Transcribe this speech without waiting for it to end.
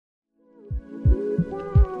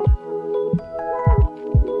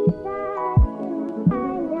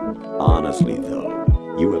Honestly,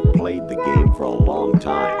 though, you have played the game for a long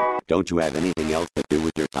time. Don't you have anything else to do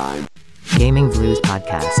with your time? Gaming Blues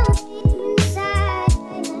Podcast.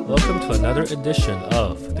 Welcome to another edition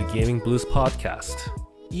of the Gaming Blues Podcast,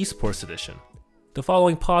 Esports Edition. The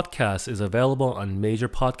following podcast is available on major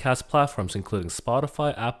podcast platforms including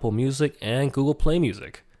Spotify, Apple Music, and Google Play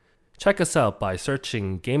Music. Check us out by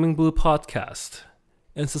searching Gaming Blue Podcast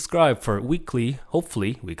and subscribe for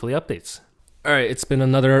hopefully weekly updates. Alright, it's been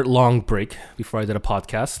another long break before I did a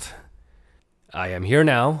podcast. I am here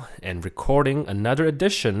now and recording another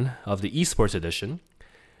edition of the Esports Edition.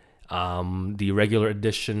 The regular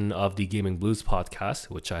edition of the Gaming Blues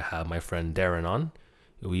Podcast, which I have my friend Darren on.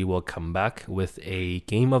 We will come back with a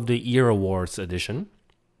Game of the Year Awards edition,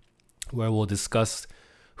 where we'll discuss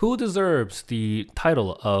who deserves the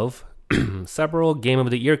title of several Game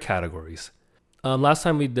of the Year categories. Last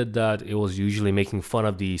time we did that, it was usually making fun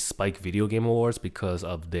of the Spike Video Game Awards because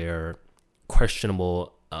of their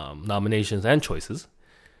questionable nominations and choices.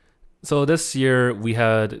 So this year we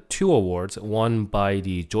had two awards, one by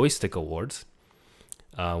the Joystick Awards,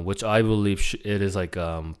 which I believe it is like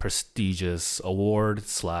prestigious award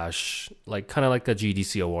slash like kind of like the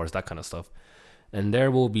GDC Awards, that kind of stuff. And there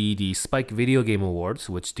will be the Spike Video Game Awards,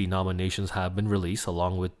 which the nominations have been released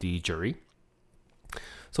along with the jury.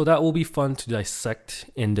 So that will be fun to dissect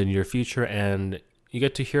in the near future, and you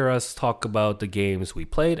get to hear us talk about the games we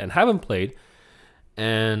played and haven't played,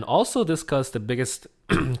 and also discuss the biggest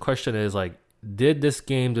question is like, did this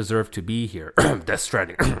game deserve to be here? Death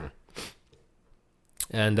Stranding.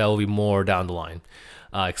 And that will be more down the line.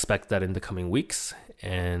 Expect that in the coming weeks.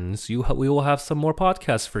 And so we will have some more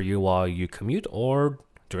podcasts for you while you commute or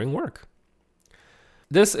during work.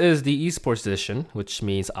 This is the Esports Edition, which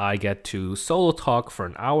means I get to solo talk for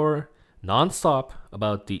an hour nonstop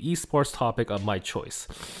about the esports topic of my choice.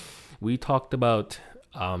 We talked about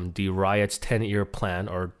the Riot's 10-year plan,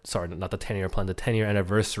 or sorry, not the 10-year plan, the 10-year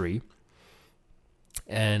anniversary,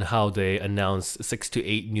 and how they announced 6 to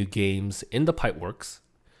 8 new games in the pipeworks,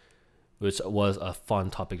 which was a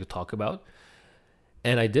fun topic to talk about.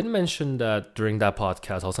 And I did mention that during that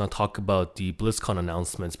podcast, I was going to talk about the BlizzCon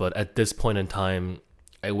announcements, but at this point in time,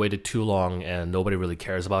 I waited too long and nobody really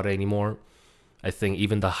cares about it anymore. I think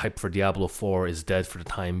even the hype for Diablo 4 is dead for the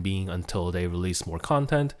time being until they release more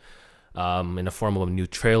content in the form of a new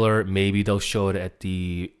trailer. Maybe they'll show it at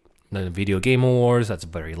the Video Game Awards. That's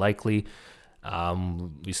very likely.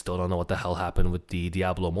 We still don't know what the hell happened with the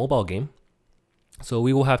Diablo mobile game. So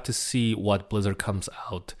we will have to see what Blizzard comes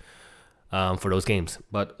out for those games.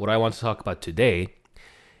 But what I want to talk about today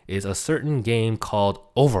is a certain game called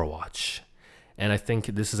Overwatch. And I think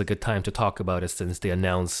this is a good time to talk about it since they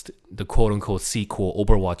announced the quote-unquote sequel,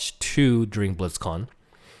 Overwatch 2, during BlizzCon.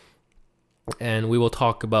 And we will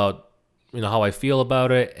talk about how I feel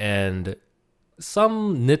about it and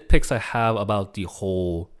some nitpicks I have about the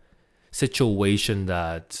whole situation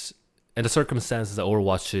and the circumstances that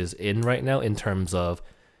Overwatch is in right now in terms of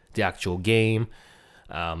the actual game,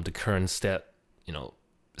 the current state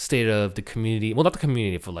of the community. Well, not the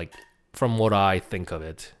community, but from what I think of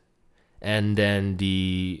it. And then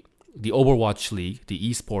the Overwatch League, the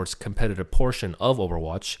esports competitive portion of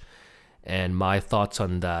Overwatch, and my thoughts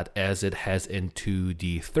on that as it heads into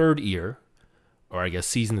the third year, or I guess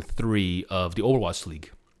season 3 of the Overwatch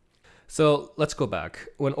League. So let's go back.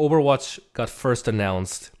 When Overwatch got first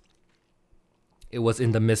announced, it was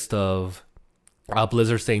in the midst of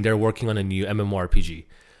Blizzard saying they're working on a new MMORPG.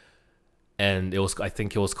 And I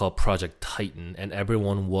think it was called Project Titan, and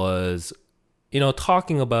everyone was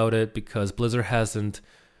talking about it because Blizzard hasn't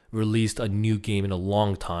released a new game in a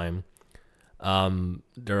long time.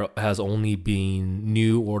 There has only been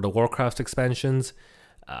new World of Warcraft expansions,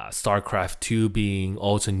 StarCraft 2 being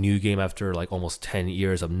also a new game after almost 10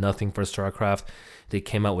 years of nothing for StarCraft. They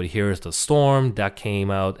came out with Heroes of the Storm, that came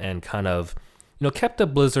out and kind of kept the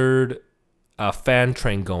Blizzard fan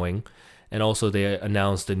train going. And also they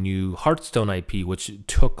announced the new Hearthstone IP, which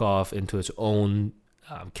took off into its own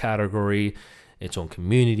category, its own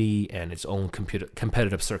community, and its own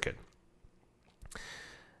competitive circuit.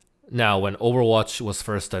 Now, when Overwatch was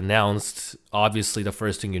first announced, obviously the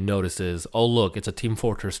first thing you notice is, oh look, it's a Team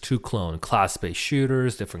Fortress 2 clone, class-based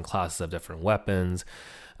shooters, different classes of different weapons.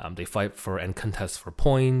 They fight for and contest for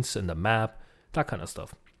points in the map, that kind of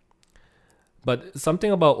stuff. But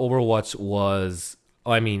something about Overwatch was,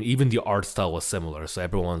 even the art style was similar. So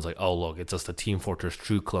everyone's like, oh, look, it's just a Team Fortress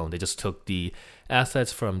 2 clone. They just took the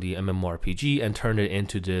assets from the MMORPG and turned it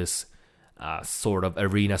into this sort of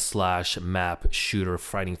arena/map shooter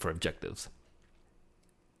fighting for objectives.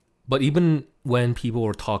 But even when people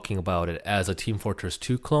were talking about it as a Team Fortress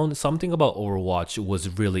 2 clone, something about Overwatch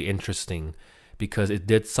was really interesting because it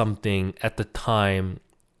did something at the time.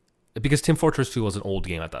 Because Team Fortress 2 was an old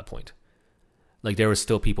game at that point. Like there were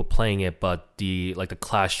still people playing it, but the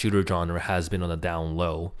class shooter genre has been on the down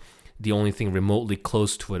low. The only thing remotely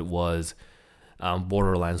close to it was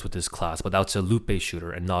Borderlands with this class, but that's a loot-based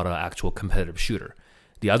shooter and not an actual competitive shooter.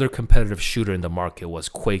 The other competitive shooter in the market was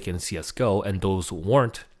Quake and CS:GO, and those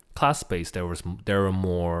weren't class-based. There were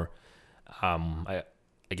more, I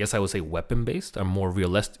guess I would say weapon-based, a more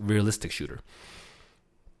realistic shooter.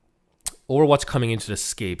 Overwatch coming into the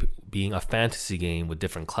scape being a fantasy game with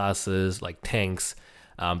different classes like tanks,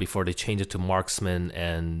 before they changed it to marksman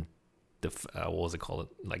and what was it called?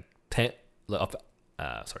 Like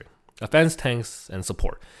offense, tanks, and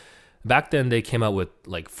support. Back then they came out with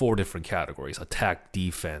like 4 different categories: attack,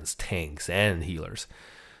 defense, tanks, and healers.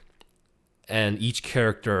 And each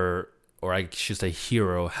character, or I should say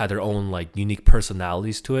hero, had their own like unique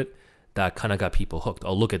personalities to it that kind of got people hooked.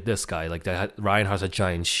 Oh, look at this guy. Like Ryan has a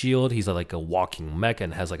giant shield. He's like a walking mech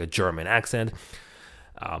and has like a German accent.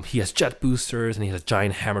 He has jet boosters and he has a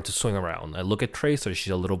giant hammer to swing around. I look at Tracer.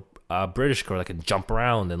 She's a little British girl that can jump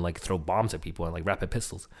around and like throw bombs at people and like rapid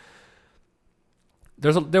pistols.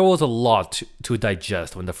 There was a lot to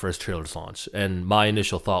digest when the first trailers launched. And my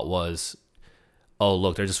initial thought was, oh,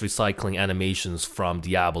 look, they're just recycling animations from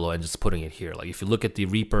Diablo and just putting it here. Like if you look at the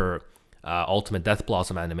Reaper Ultimate Death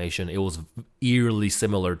Blossom animation, it was eerily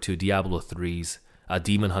similar to Diablo 3's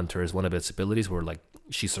Demon Hunters. One of its abilities where like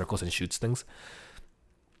she circles and shoots things.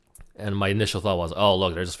 And my initial thought was, oh,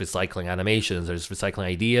 look, they're just recycling animations. They're just recycling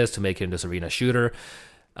ideas to make it this arena shooter.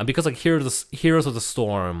 And because like Heroes of the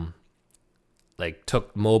Storm like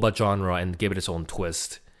took MOBA genre and gave it its own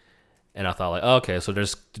twist. And I thought like, oh, okay, so they're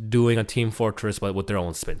just doing a Team Fortress but with their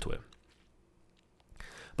own spin to it.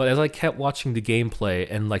 But as I kept watching the gameplay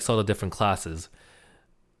and like saw the different classes,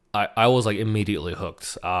 I was like immediately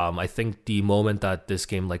hooked. I think the moment that this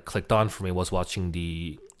game like clicked on for me was watching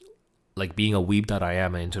the, like being a weeb that I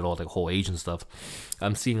am into all the whole Asian stuff.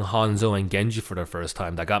 I'm seeing Hanzo and Genji for the first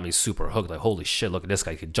time. That got me super hooked. Like, holy shit, look at this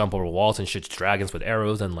guy. He can jump over walls and shoot dragons with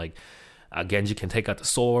arrows, and like Genji can take out the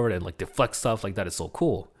sword and like deflect stuff. Like that is so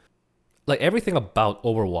cool. Like everything about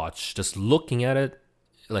Overwatch, just looking at it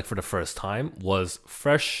like for the first time, was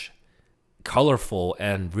fresh, colorful,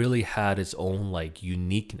 and really had its own like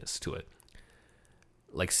uniqueness to it.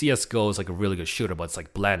 Like CS:GO is like a really good shooter, but it's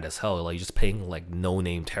like bland as hell. Like you're just playing like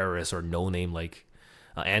no-name terrorists or no-name like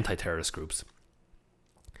anti-terrorist groups.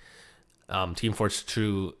 Team Fortress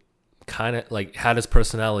 2 kind of like had its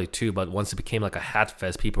personality too, but once it became like a hat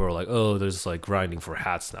fest, people were like, oh, there's like grinding for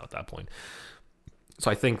hats now at that point. So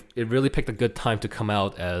I think it really picked a good time to come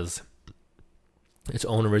out as its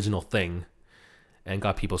own original thing and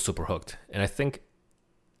got people super hooked. And I think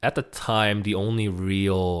at the time, the only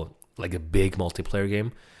real like a big multiplayer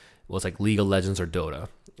game was like League of Legends or Dota.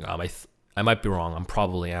 I might be wrong. I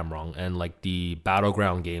probably am wrong. And like the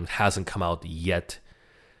Battleground game hasn't come out yet.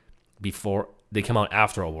 Before they came out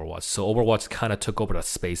after Overwatch. So Overwatch kind of took over that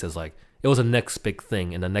space as like it was the next big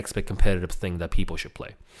thing and the next big competitive thing that people should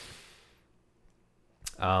play.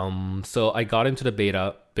 So I got into the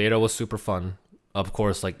beta. Beta was super fun. Of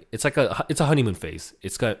course, like it's a honeymoon phase.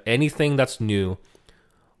 It's got anything that's new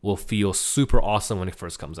will feel super awesome when it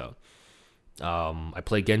first comes out. I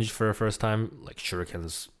played Genji for the first time. Like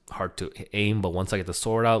shuriken's hard to aim, but once I get the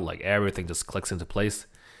sword out, like everything just clicks into place.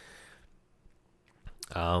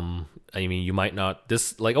 I mean, you might not.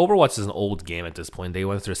 This like Overwatch is an old game at this point. They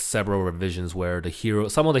went through several revisions where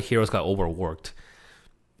some of the heroes got overworked.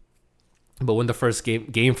 But when the first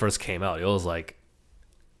game first came out, it was like,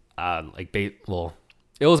 it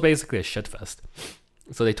was basically a shitfest.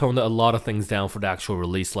 So they toned a lot of things down for the actual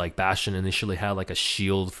release. Like Bastion initially had like a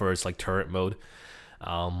shield for its like turret mode.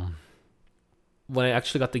 When I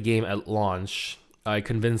actually got the game at launch, I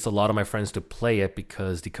convinced a lot of my friends to play it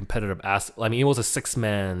because the competitive it was a six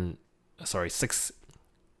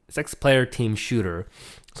player team shooter.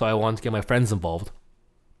 So I wanted to get my friends involved.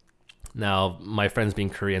 Now, my friends being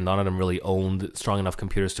Korean, none of them really owned strong enough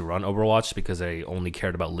computers to run Overwatch because they only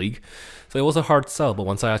cared about League. So it was a hard sell, but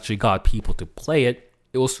once I actually got people to play it,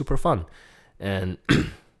 it was super fun. And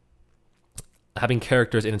having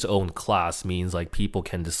characters in its own class means like people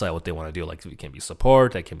can decide what they want to do. Like it can be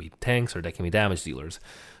support, that can be tanks, or that can be damage dealers.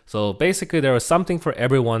 So basically there was something for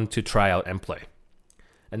everyone to try out and play.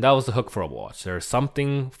 And that was the hook for Overwatch. There's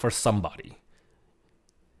something for somebody.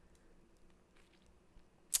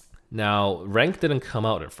 Now, rank didn't come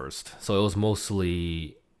out at first, so it was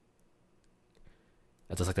mostly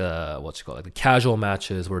just like the casual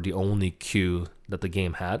matches were the only queue that the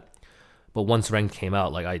game had. But once ranked came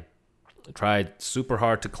out, like I tried super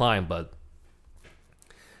hard to climb, but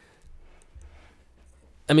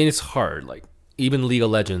I mean, it's hard. Like even League of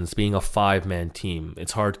Legends being a 5-man team,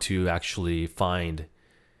 it's hard to actually find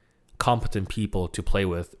competent people to play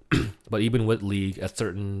with. But even with League at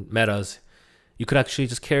certain metas, you could actually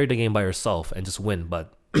just carry the game by yourself and just win.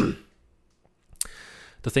 But the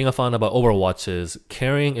thing I found about Overwatch is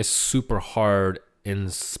carrying is super hard in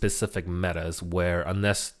specific metas where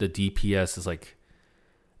unless the DPS is like,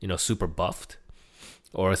 super buffed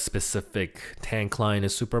or a specific tank line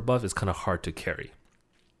is super buffed, it's kind of hard to carry.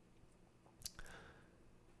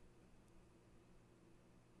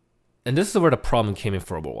 And this is where the problem came in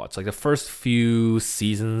for Overwatch. Like the first few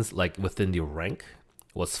seasons, like within the rank,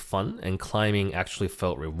 was fun and climbing actually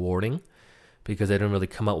felt rewarding because they didn't really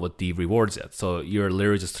come out with the rewards yet. So you're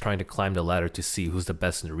literally just trying to climb the ladder to see who's the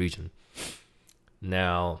best in the region.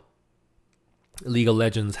 Now, League of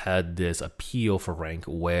Legends had this appeal for rank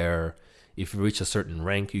where if you reach a certain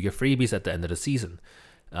rank, you get freebies at the end of the season.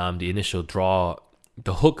 The initial draw,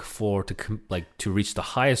 the hook to reach the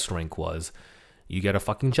highest rank was you get a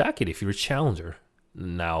fucking jacket if you're a challenger.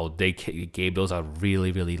 Now, they gave those out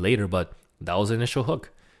really, really later, but that was the initial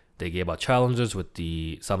hook. They gave out challengers with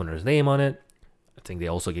the summoner's name on it. I think they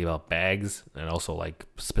also gave out bags and also like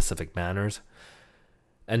specific banners.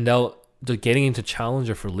 And now the getting into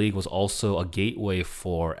challenger for League was also a gateway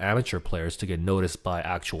for amateur players to get noticed by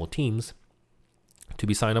actual teams to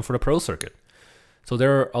be signed up for the pro circuit. So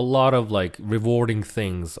there are a lot of like rewarding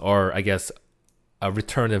things, or I guess a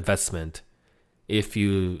return investment if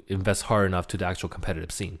you invest hard enough to the actual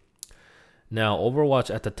competitive scene. Now,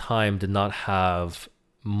 Overwatch at the time did not have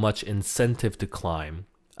much incentive to climb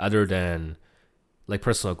other than like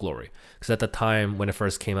personal glory. Because at the time when it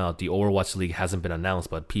first came out, the Overwatch League hasn't been announced,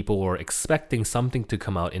 but people were expecting something to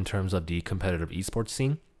come out in terms of the competitive esports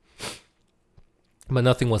scene. But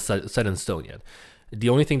nothing was set in stone yet. The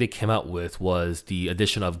only thing they came out with was the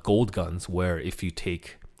addition of gold guns, where if you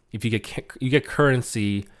get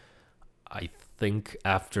currency, I think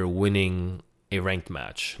after winning a ranked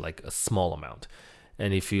match, like a small amount.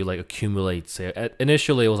 And if you like accumulate, say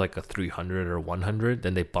initially it was like a 300 or 100,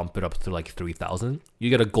 then they bump it up to like 3,000, you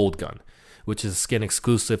get a gold gun, which is skin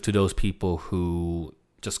exclusive to those people who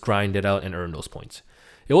just grind it out and earn those points.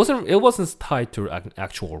 It wasn't tied to an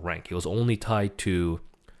actual rank. It was only tied to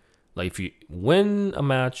like if you win a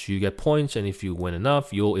match, you get points, and if you win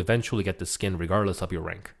enough, you'll eventually get the skin regardless of your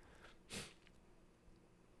rank.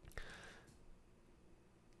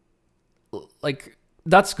 Like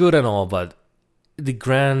that's good and all, but in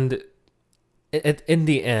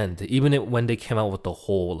the end, even when they came out with the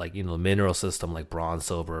whole like mineral system like bronze,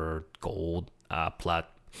 silver, gold, plat,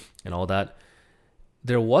 and all that,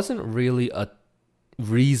 there wasn't really a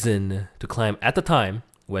reason to climb at the time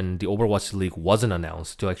when the Overwatch League wasn't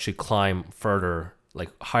announced to actually climb further, like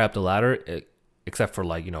high up the ladder, except for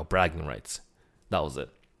like bragging rights. That was it.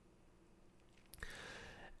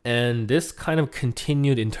 And this kind of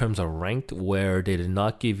continued in terms of ranked, where they did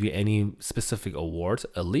not give you any specific awards,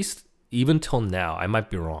 at least even till now. I might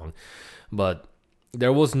be wrong, but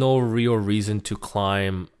there was no real reason to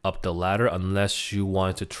climb up the ladder unless you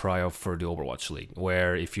wanted to try out for the Overwatch League,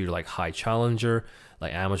 where if you're like high challenger,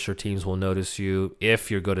 like amateur teams will notice you if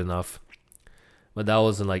you're good enough. But that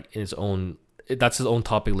wasn't like its own, that's his own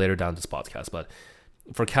topic later down this podcast. But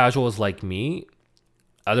for casuals like me,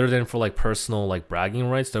 other than for like personal like bragging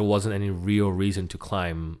rights, there wasn't any real reason to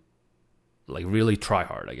climb, like really try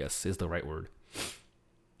hard, I guess is the right word.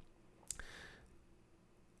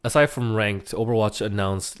 Aside from ranked, Overwatch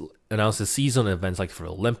announced season events like for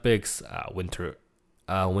Olympics, winter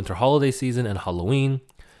holiday season, and Halloween.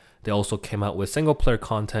 They also came out with single player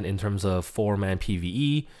content in terms of 4-man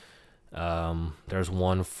PvE. There's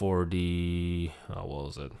one for the what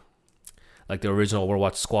was it? Like the original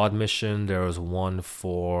Overwatch squad mission. There was one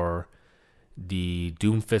for the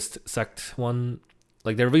Doomfist sect one.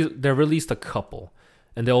 Like they released a couple,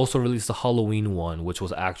 and they also released a Halloween one, which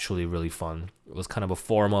was actually really fun. It was kind of a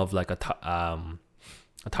form of like a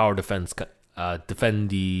tower defense, defend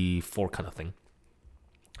the fort kind of thing,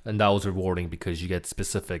 and that was rewarding because you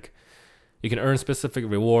can earn specific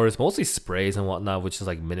rewards, mostly sprays and whatnot, which is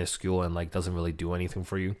like minuscule and like doesn't really do anything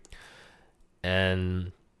for you,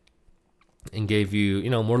 and gave you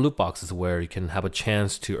more loot boxes where you can have a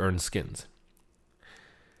chance to earn skins.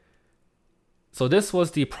 So this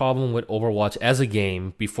was the problem with Overwatch as a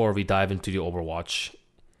game before we dive into the Overwatch.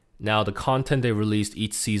 Now the content they released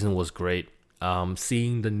each season was great.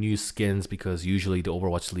 Seeing the new skins, because usually the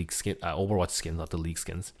Overwatch skins, not the League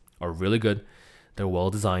skins, are really good. They're well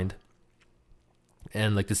designed.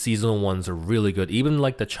 And like the seasonal ones are really good. Even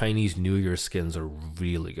like the Chinese New Year skins are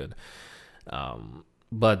really good.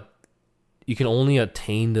 But you can only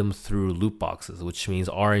attain them through loot boxes, which means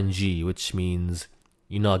RNG, which means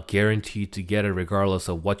you're not guaranteed to get it regardless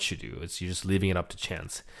of what you do. You're just leaving it up to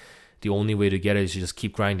chance. The only way to get it is you just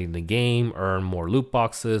keep grinding the game, earn more loot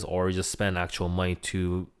boxes, or you just spend actual money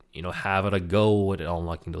to, have it a go with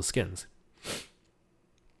unlocking those skins.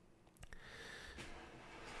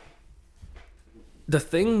 The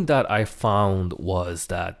thing that I found was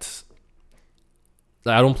that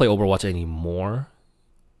I don't play Overwatch anymore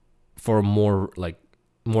for more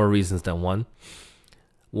reasons than one.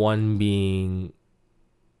 One being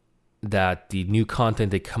that the new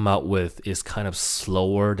content they come out with is kind of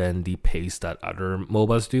slower than the pace that other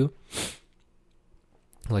MOBAs do.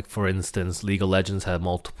 Like, for instance, League of Legends have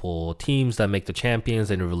multiple teams that make the champions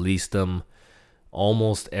and release them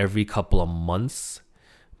almost every couple of months.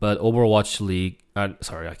 But Overwatch,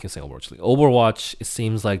 it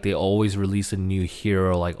seems like they always release a new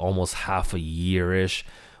hero like almost half a year-ish.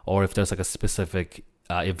 Or if there's like a specific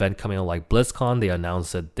event coming out like BlizzCon, they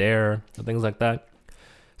announce it there, and things like that.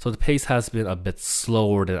 So the pace has been a bit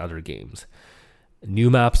slower than other games. New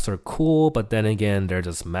maps are cool, but then again, they're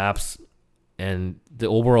just maps, and the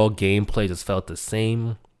overall gameplay just felt the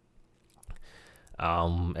same.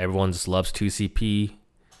 Everyone just loves 2CP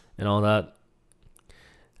and all that.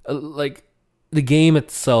 Like, the game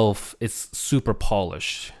itself is super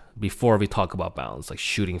polished. Before we talk about balance, like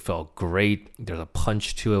shooting felt great. There's a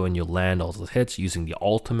punch to it when you land all the hits. Using the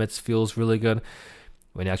ultimates feels really good.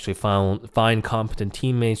 When you actually find competent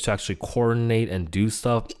teammates to actually coordinate and do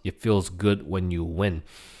stuff, it feels good when you win.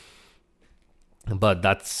 But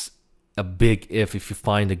that's a big if you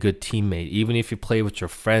find a good teammate. Even if you play with your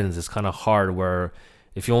friends, it's kind of hard where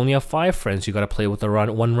if you only have 5 friends, you got to play with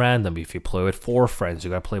one random. If you play with 4 friends, you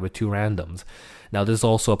got to play with 2 randoms. Now, there's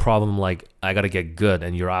also a problem like, I got to get good,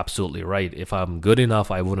 and you're absolutely right. If I'm good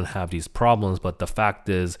enough, I wouldn't have these problems. But the fact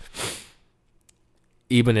is,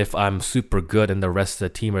 even if I'm super good and the rest of the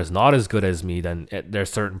team is not as good as me, then there's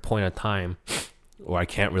a certain point of time where I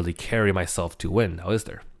can't really carry myself to win. Now, is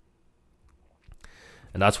there?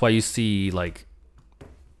 And that's why you see, like,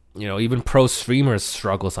 even pro streamers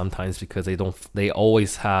struggle sometimes because they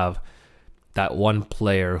always have that one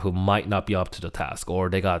player who might not be up to the task, or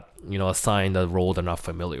they got, assigned a role they're not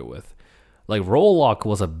familiar with. Like, role lock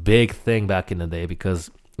was a big thing back in the day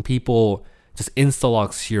because people just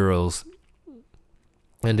insta-lock heroes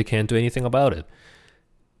and they can't do anything about it.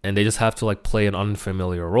 And they just have to like play an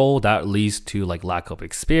unfamiliar role that leads to like lack of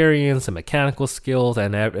experience and mechanical skills,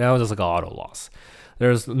 and that was just like an auto loss.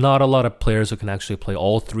 There's not a lot of players who can actually play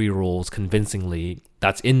all 3 roles convincingly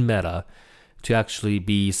that's in meta to actually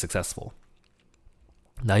be successful.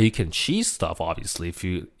 Now you can cheese stuff, obviously. If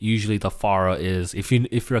you're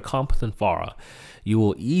a competent Pharah, you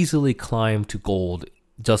will easily climb to gold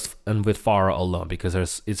and with Pharah alone, because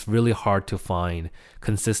it's really hard to find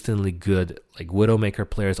consistently good like Widowmaker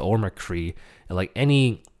players or McCree, and like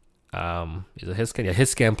any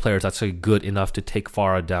Hitscan player is actually good enough to take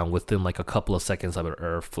Pharah down within like a couple of seconds of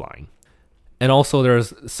her flying. And also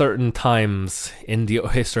there's certain times in the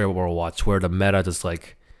history of Overwatch where the meta just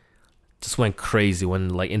went crazy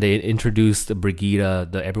when they introduced the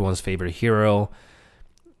Brigitte, everyone's favorite hero.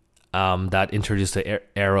 That introduced the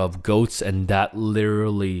era of goats, and that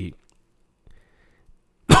literally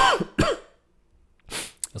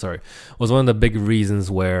was one of the big reasons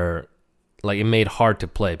where like it made hard to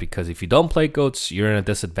play, because if you don't play goats, you're in a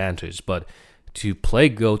disadvantage. But to play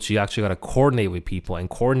goats, you actually got to coordinate with people, and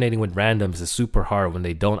coordinating with randoms is super hard when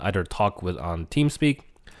they don't either talk on TeamSpeak,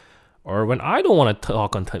 or when I don't want to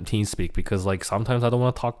talk on TeamSpeak, because like sometimes I don't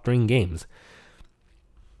want to talk during games.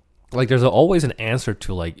 Like there's always an answer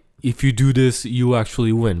to like, if you do this, you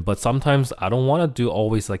actually win. But sometimes I don't want to do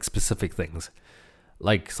always like specific things.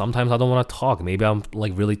 Like sometimes I don't want to talk. Maybe I'm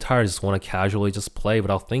like really tired. I just want to casually just play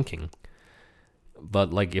without thinking.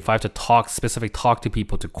 But like if I have to talk to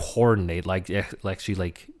people to coordinate, like it actually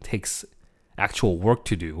like takes actual work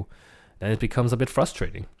to do, then it becomes a bit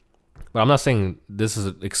frustrating. But I'm not saying this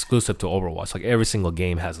is exclusive to Overwatch. Like every single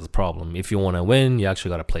game has this problem. If you want to win, you actually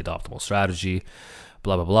got to play the optimal strategy.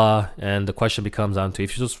 Blah blah blah, and the question becomes down to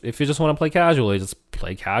if you just want to play casually, just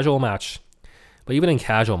play casual match. But even in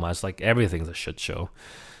casual match, like everything's a shit show.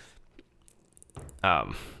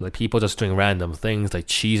 Like people just doing random things, like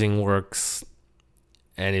cheesing works,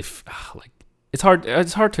 and if like it's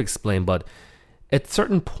hard to explain, but at a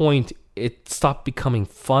certain point it stopped becoming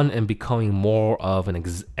fun and becoming more of an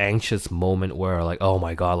anxious moment where like, oh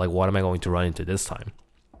my god, like what am I going to run into this time?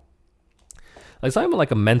 Like it's not even like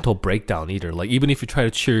a mental breakdown either. Like even if you try to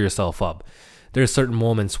cheer yourself up, there are certain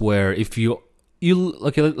moments where if you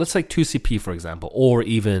okay, let's take 2CP for example, or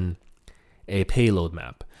even a payload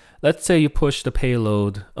map. Let's say you push the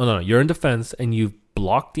payload. Oh no, you're in defense and you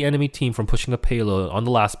block the enemy team from pushing a payload on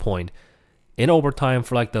the last point in overtime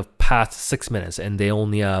for like the past 6 minutes, and they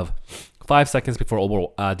only have 5 seconds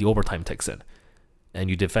before the overtime ticks in, and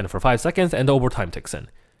you defend for 5 seconds and the overtime ticks in.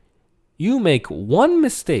 You make one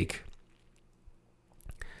mistake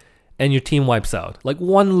and your team wipes out. Like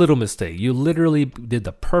one little mistake. You literally did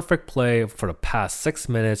the perfect play for the past 6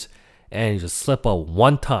 minutes and you just slip up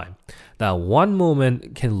one time. That one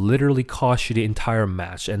moment can literally cost you the entire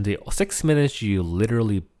match. And the 6 minutes you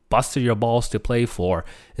literally busted your balls to play for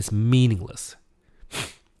is meaningless.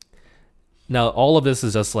 Now, all of this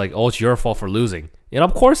is just like, oh, it's your fault for losing. And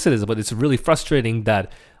of course it is, but it's really frustrating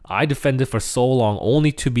that I defended for so long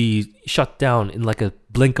only to be shut down in like a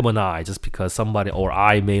blink of an eye just because somebody or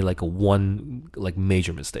I made like one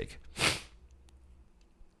major mistake.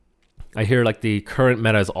 I hear like the current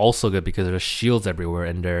meta is also good because there's shields everywhere,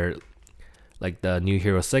 and they're like the new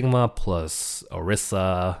hero Sigma plus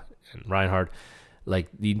Orisa and Reinhardt. Like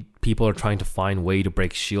the people are trying to find way to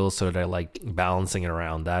break shields, so they're like balancing it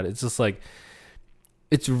around that. It's just like,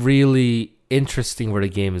 it's really interesting where the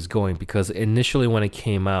game is going, because initially when it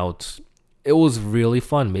came out, it was really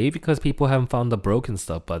fun. Maybe because people haven't found the broken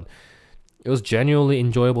stuff, but it was genuinely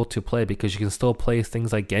enjoyable to play because you can still play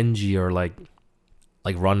things like Genji or like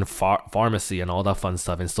run pharmacy and all that fun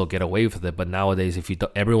stuff and still get away with it. But nowadays, if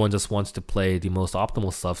everyone just wants to play the most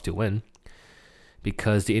optimal stuff to win,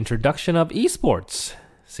 because the introduction of esports.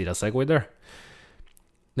 See that segue there?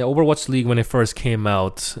 Now, Overwatch League, when it first came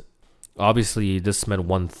out, obviously this meant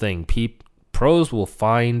one thing. Pros will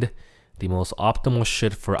find the most optimal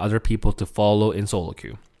shit for other people to follow in solo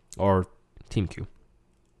queue or team queue.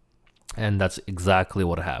 And that's exactly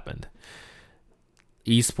what happened.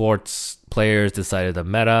 Esports players decided the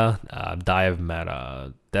meta, dive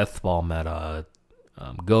meta, deathball meta,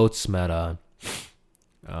 goats meta,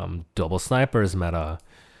 double snipers meta,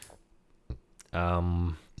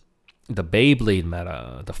 the Beyblade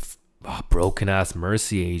meta, the broken ass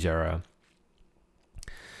Mercy Age era,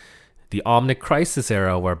 the Omnic Crisis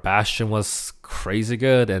era where Bastion was crazy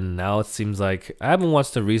good, and now it seems like, I haven't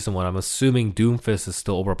watched the recent one, I'm assuming Doomfist is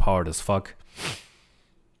still overpowered as fuck.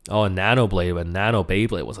 Oh, and Nano Blade, when Nano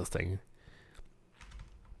Beyblade was a thing.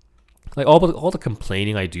 Like all the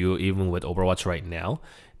complaining I do, even with Overwatch right now,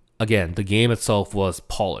 again, the game itself was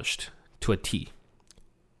polished to a T.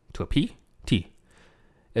 To a P? T.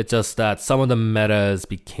 It's just that some of the metas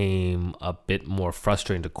became a bit more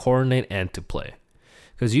frustrating to coordinate and to play.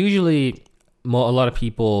 Because usually, a lot of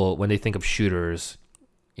people, when they think of shooters,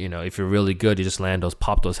 you know, if you're really good, you just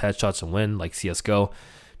pop those headshots and win, like CSGO.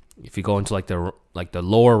 If you go into like the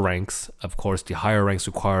lower ranks, of course, the higher ranks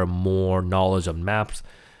require more knowledge of maps,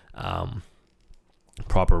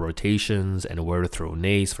 proper rotations, and where to throw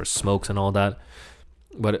nades for smokes and all that.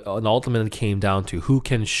 But ultimately, it came down to who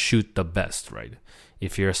can shoot the best, right?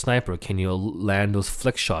 If you're a sniper, can you land those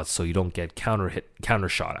flick shots so you don't get counter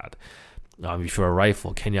shot at? If you're a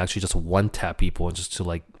rifle, can you actually just one tap people and just to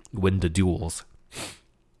like win the duels?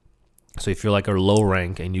 So if you're like a low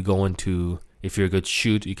rank and you go into, if you're a good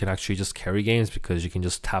shoot, you can actually just carry games because you can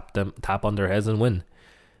just tap on their heads and win.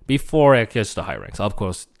 Before it gets to the high ranks, of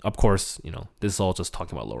course, you know, this is all just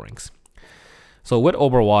talking about low ranks. So with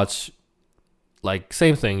Overwatch, like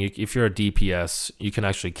same thing. If you're a DPS, you can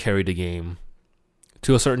actually carry the game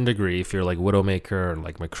to a certain degree. If you're like Widowmaker and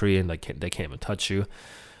like McCree, and they can't even touch you.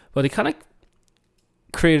 But it kind of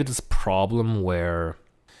created this problem where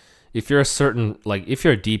if you're a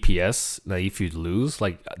DPS, like if you lose,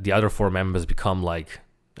 like the other four members become like,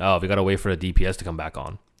 oh, we gotta wait for the DPS to come back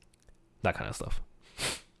on, that kind of stuff.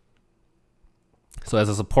 So as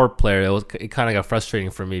a support player, it kind of got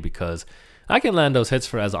frustrating for me because I can land those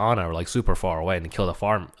hits as Ana or like super far away and kill the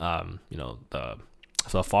farm, far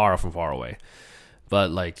from far away.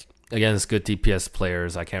 But like against good DPS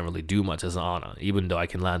players, I can't really do much as an Ana, even though I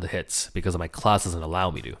can land the hits because my class doesn't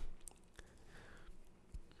allow me to.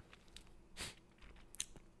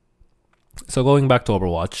 So going back to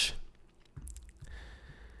Overwatch,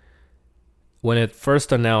 when it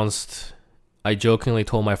first announced, I jokingly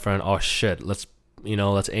told my friend, "Oh shit, let's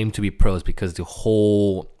aim to be pros," because the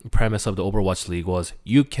whole premise of the Overwatch League was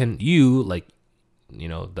you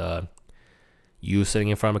sitting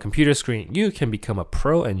in front of a computer screen, you can become a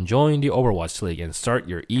pro and join the Overwatch League and start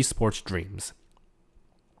your esports dreams.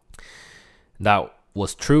 That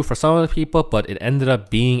was true for some of the people, but it ended up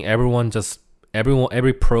being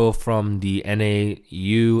every pro from the NA,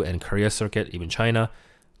 and Korea circuit, even China,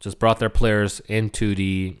 just brought their players into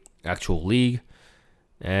the actual league.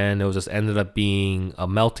 and it just ended up being a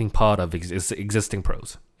melting pot of existing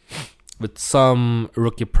pros, with some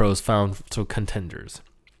rookie pros found through contenders.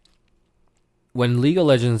 When League of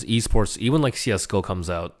Legends esports, even like CSGO comes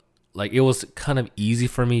out, like it was kind of easy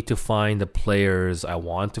for me to find the players I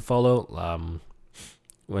want to follow.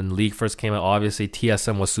 When League first came out, obviously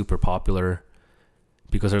TSM was super popular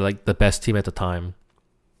because they're like the best team at the time,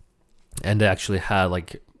 and they actually had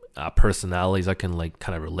like personalities I can like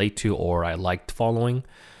kind of relate to or I liked following.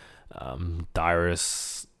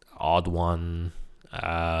 Dyrus, Odd One,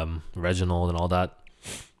 Reginald, and all that.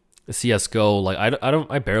 CS:GO, like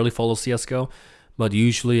I barely follow CS:GO, but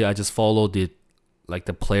usually I just follow the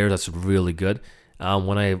player that's really good.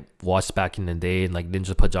 When I watched back in the day, like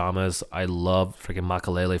Ninja Pajamas, I loved freaking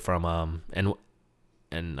Makalele from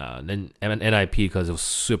NIP because it was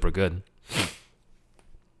super good.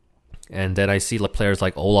 And then I see like players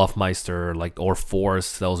like Olaf Meister, or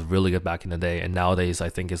Force, that was really good back in the day. And nowadays, I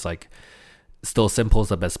think it's like still Simple is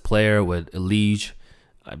the best player with Elige.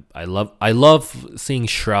 I love seeing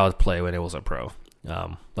Shroud play when it was a pro.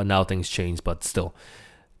 But now things change. But still,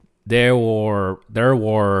 there were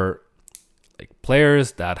like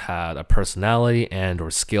players that had a personality and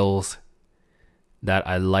or skills that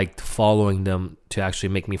I liked following them to actually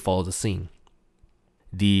make me follow the scene.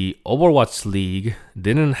 The Overwatch League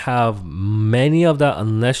didn't have many of that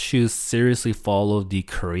unless you seriously followed the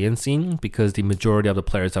Korean scene, because the majority of the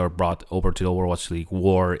players that were brought over to the Overwatch League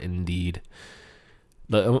were indeed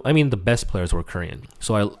the best players were Korean.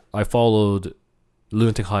 So I followed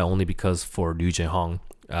Lunatic High only because for Liu Jae-hong,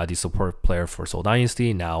 the support player for Seoul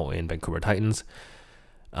Dynasty, now in Vancouver Titans.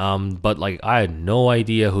 But like I had no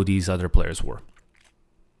idea who these other players were.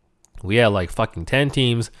 We had like fucking 10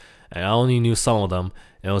 teams, and I only knew some of them,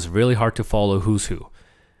 and it was really hard to follow who's who.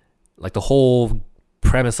 Like the whole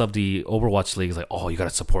premise of the Overwatch League is like, oh, you gotta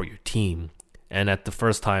support your team. And at the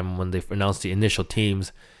first time when they announced the initial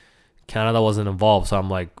teams, Canada wasn't involved, so I'm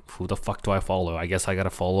like, who the fuck do I follow? I guess I gotta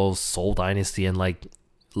follow Seoul Dynasty and like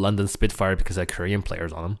London Spitfire because I had Korean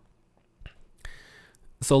players on them.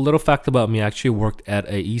 So a little fact about me, I actually worked at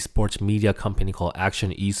a esports media company called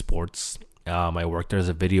Action Esports. I worked there as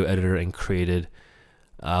a video editor and created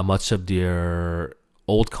much of their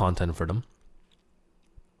old content for them.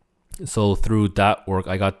 So through that work,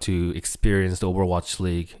 I got to experience the Overwatch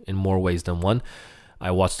League in more ways than one.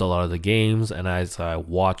 I watched a lot of the games, and as I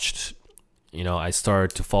watched, I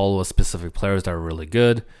started to follow specific players that were really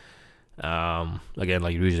good. Again,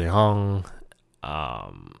 like Liu Jae-hong.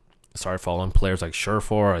 Started following players like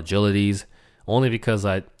Surefour, Agilities, only because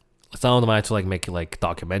some of them I had to like make like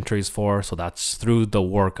documentaries for. So that's through the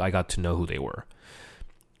work I got to know who they were,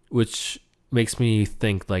 which makes me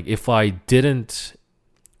think like if I didn't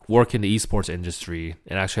work in the esports industry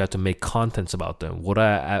and actually had to make contents about them, would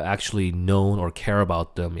I have actually known or care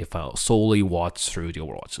about them if I solely watched through the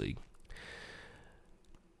Overwatch League?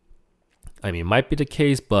 I mean, it might be the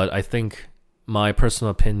case, but I think my personal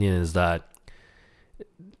opinion is that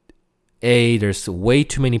A, there's way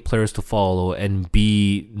too many players to follow, and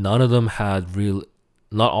B, not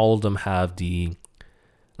all of them have the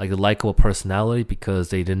likable personality because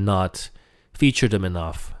they did not feature them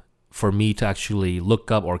enough for me to actually look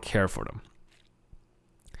up or care for them.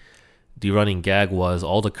 The running gag was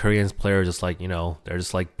all the Korean players just like, they're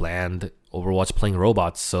just like bland Overwatch playing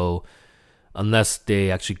robots. So unless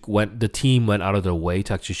the team went out of their way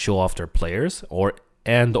to actually show off their players, or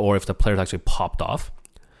if the players actually popped off,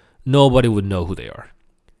 nobody would know who they are.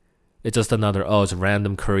 It's just it's a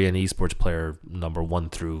random Korean esports player number 1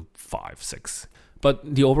 through 5, 6.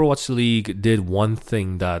 But the Overwatch League did one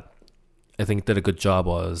thing that I think did a good job,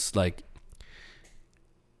 was like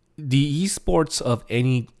the esports of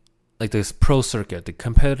any, like this pro circuit, the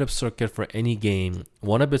competitive circuit for any game,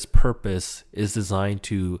 one of its purpose is designed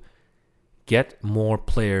to get more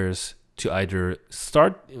players to either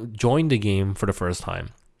join the game for the first time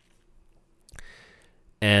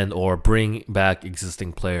and or bring back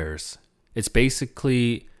existing players. It's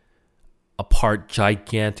basically a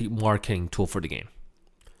gigantic marketing tool for the game.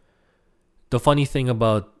 The funny thing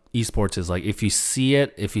about esports is like if you see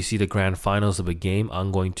the grand finals of a game,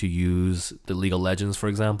 I'm going to use the League of Legends for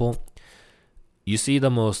example. You see the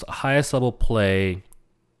most highest level play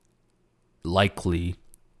likely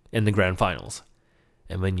in the grand finals,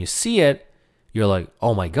 and when you see it, you're like,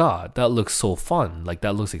 oh my god, that looks so fun. Like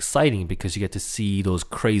that looks exciting because you get to see those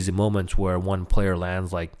crazy moments where one player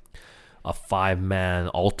lands like a 5-man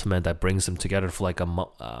ultimate that brings them together for like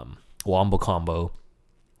a wombo combo,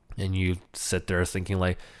 and you sit there thinking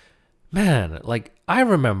like, man, like I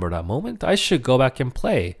remember that moment. I should go back and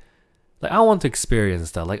play. Like, I want to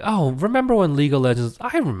experience that. Like, oh, remember when League of Legends?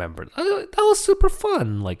 I remember. That was super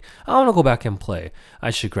fun. Like, I want to go back and play.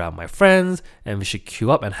 I should grab my friends and we should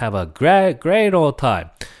queue up and have a great old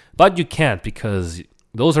time. But you can't because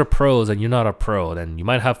those are pros and you're not a pro. Then you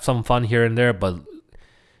might have some fun here and there, but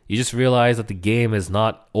you just realize that the game is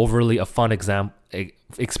not overly a fun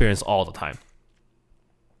experience all the time.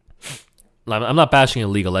 I'm not bashing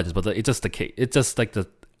in League of Legends, but it's just the case. It's just like this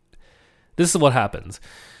is what happens.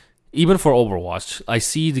 Even for Overwatch, I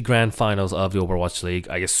see the grand finals of the Overwatch League.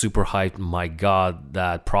 I get super hyped. My God,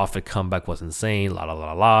 that Profit comeback was insane. La la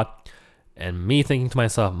la la. And me thinking to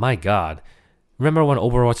myself, my God, remember when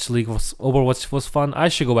Overwatch was fun? I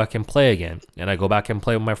should go back and play again. And I go back and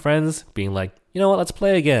play with my friends, being like, you know what? Let's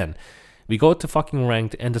play again. We go to fucking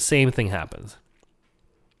ranked, and the same thing happens.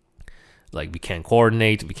 Like, we can't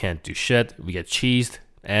coordinate, we can't do shit, we get cheesed,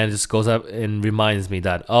 and it just goes up and reminds me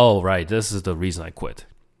that, oh right, this is the reason I quit.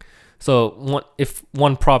 So if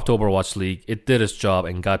one prop to Overwatch League, it did its job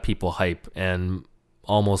and got people hype and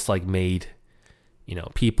almost like made,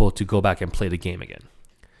 people to go back and play the game again.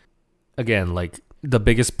 Again, like, the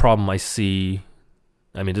biggest problem I see,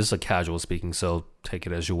 I mean, this is a casual speaking, so take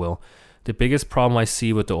it as you will. The biggest problem I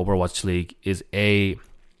see with the Overwatch League is the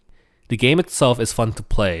game itself is fun to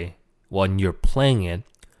play when you're playing it,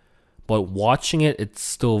 but watching it, it's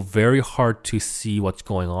still very hard to see what's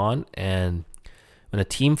going on, and when a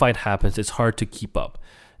team fight happens, it's hard to keep up.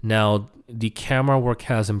 Now, the camera work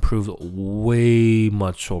has improved way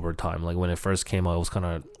much over time. Like, when it first came out, it was kind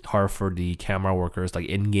of hard for the camera workers, like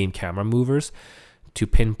in-game camera movers, to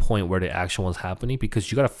pinpoint where the action was happening,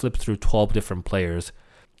 because you got to flip through 12 different players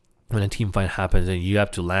when a team fight happens, and you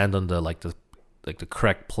have to land on the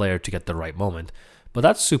correct player to get the right moment. But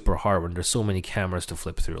that's super hard when there's so many cameras to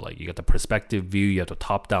flip through. Like, you got the perspective view, you have the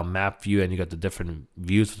top-down map view, and you got the different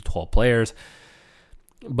views of the 12 players.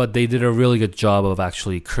 But they did a really good job of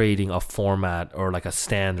actually creating a format or like a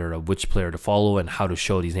standard of which player to follow and how to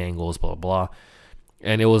show these angles, blah, blah, blah.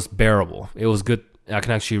 And it was bearable. It was good. I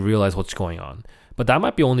can actually realize what's going on. But that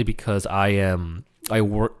might be only because I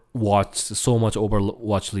watched so much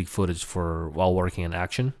Overwatch League footage while working in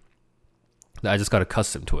action that I just got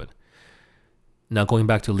accustomed to it. Now, going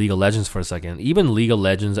back to League of Legends for a second, even League of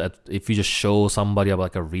Legends, if you just show somebody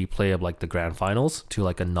like a replay of like the grand finals to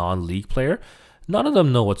like a non-league player, none of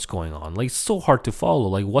them know what's going on. Like, it's so hard to follow.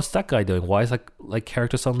 Like, what's that guy doing? Why is like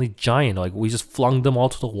character suddenly giant? Like, we just flung them all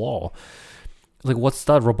to the wall. Like, what's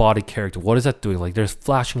that robotic character? What is that doing? Like, there's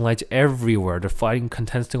flashing lights everywhere. They're fighting,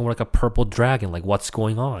 contesting over like a purple dragon. Like, what's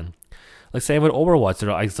going on? Like, same with Overwatch.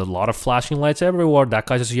 There's a lot of flashing lights everywhere. That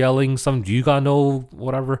guy's just yelling some, you gotta know,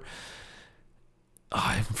 whatever.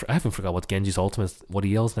 Oh, I haven't forgot what Genji's ultimate, what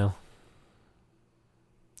he yells now.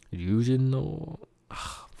 You didn't know.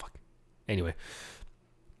 Fuck. Anyway.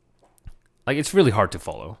 Like, it's really hard to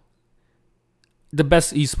follow. The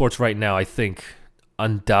best esports right now, I think,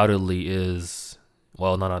 undoubtedly is,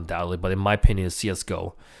 well, not undoubtedly, but in my opinion, is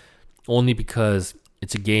CSGO. Only because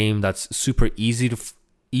it's a game that's super easy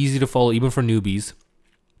to follow, even for newbies.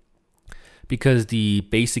 Because the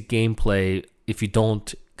basic gameplay, if you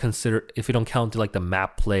don't count like the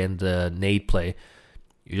map play and the nade play,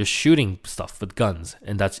 you're just shooting stuff with guns,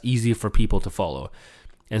 and that's easy for people to follow.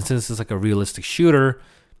 And since it's like a realistic shooter,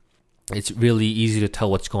 it's really easy to tell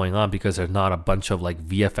what's going on because there's not a bunch of like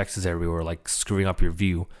VFXs everywhere, like screwing up your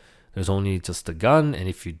view. There's only just a gun, and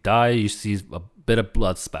if you die, you see a bit of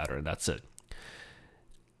blood spatter, and that's it.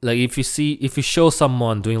 Like, if you show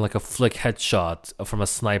someone doing like a flick headshot from a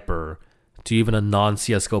sniper to even a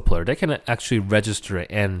non-CSGO player, they can actually register it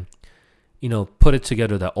and, put it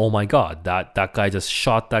together that, oh my God, that guy just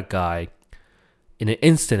shot that guy in an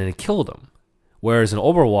instant and it killed him. Whereas in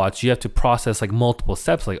Overwatch, you have to process like multiple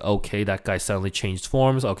steps. Like, okay, that guy suddenly changed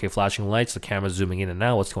forms. Okay, flashing lights, the camera's zooming in and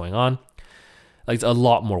out. What's going on? Like, it's a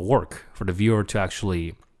lot more work for the viewer to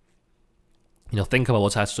actually, think about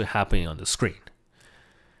what's actually happening on the screen.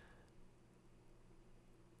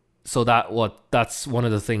 So that's one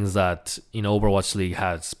of the things that, Overwatch League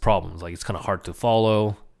has problems. Like, it's kind of hard to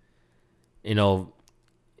follow.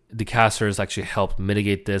 The casters actually helped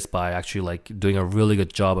mitigate this by actually like doing a really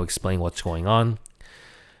good job of explaining what's going on.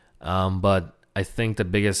 But I think the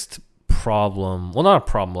biggest problem, well, not a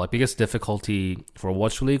problem, like biggest difficulty for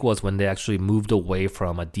Overwatch League was when they actually moved away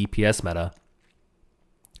from a DPS meta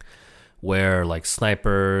where like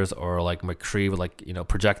snipers or like McCree with like,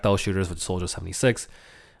 projectile shooters with Soldier 76,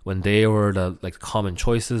 when they were the like common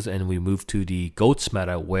choices, and we moved to the GOATS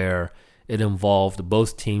meta where it involved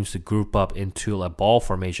both teams to group up into a ball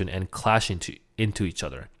formation and clash into each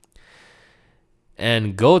other.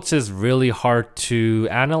 And GOATS is really hard to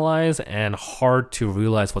analyze and hard to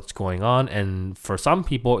realize what's going on. And for some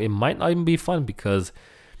people, it might not even be fun because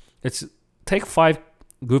it's take 5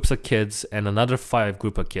 groups of kids and another 5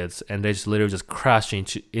 group of kids, and they just literally just crash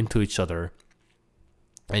into each other.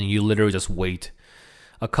 And you literally just wait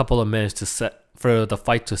a couple of minutes for the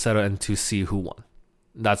fight to settle and to see who won.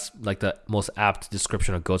 That's like the most apt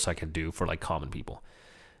description of GOATS I can do for like common people.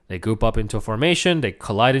 They group up into a formation, they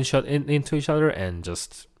collide into each other, and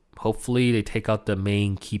just hopefully they take out the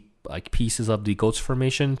main key like pieces of the GOATS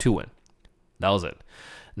formation to win. That was it.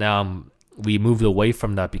 Now we moved away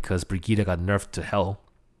from that because Brigitte got nerfed to hell,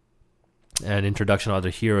 and introduction of other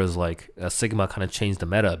heroes like Sigma kind of changed the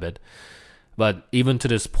meta a bit. But even to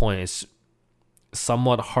this point, it's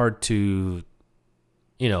somewhat hard to,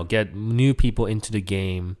 get new people into the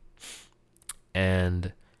game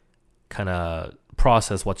and kind of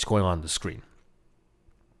process what's going on the screen.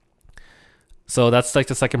 So that's like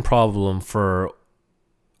the second problem for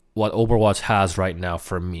what Overwatch has right now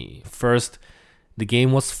for me. First, the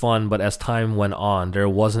game was fun, but as time went on, there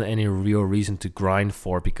wasn't any real reason to grind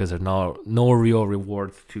for because there's no real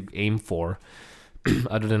rewards to aim for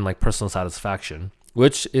other than like personal satisfaction,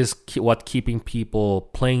 which is what keeping people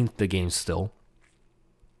playing the game still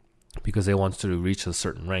because they want to reach a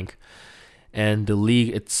certain rank. And the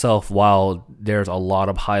league itself, while there's a lot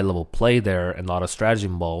of high-level play there and a lot of strategy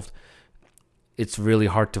involved, it's really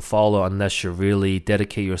hard to follow unless you really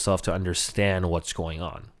dedicate yourself to understand what's going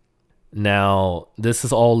on. Now, this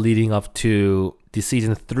is all leading up to the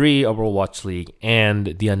Season 3 Overwatch League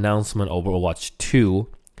and the announcement of Overwatch 2.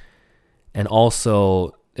 And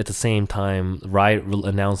also, at the same time, Riot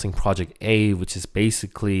announcing Project A, which is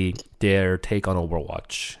basically their take on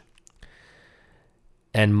Overwatch.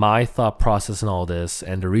 And my thought process in all this,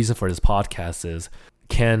 and the reason for this podcast is,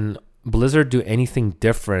 can Blizzard do anything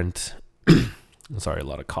different? Sorry, a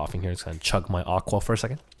lot of coughing here. Just gonna chug my aqua for a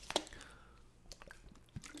second.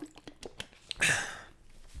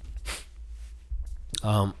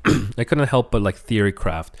 I couldn't help but like theory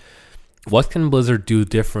craft. What can Blizzard do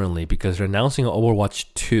differently? Because they're announcing Overwatch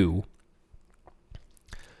 2.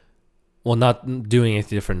 Well, not doing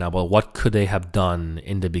anything different now, but what could they have done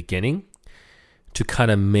in the beginning to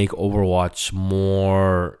kind of make Overwatch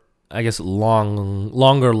more, I guess,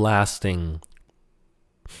 longer lasting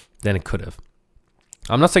than it could have?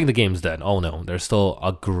 I'm not saying the game's dead. Oh no, there's still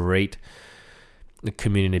a great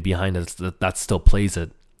community behind it that still plays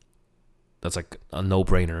it. That's like a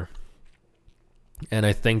no-brainer. And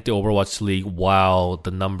I think the Overwatch League, while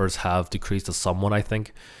the numbers have decreased somewhat, I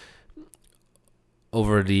think,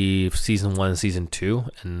 over the Season 1 and Season 2,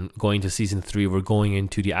 and going to Season 3, we're going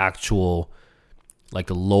into the actual, like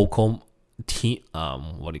the local team,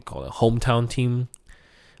 hometown team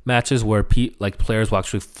matches where players will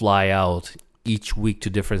actually fly out each week to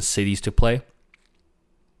different cities to play.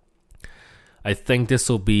 I think this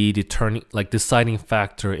will be the deciding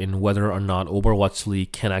factor in whether or not Overwatch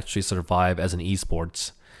League can actually survive as an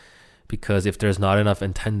esports. Because if there's not enough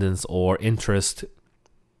attendance or interest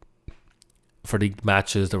for the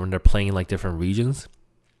matches when they're playing in like different regions,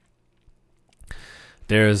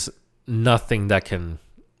 there's nothing that can,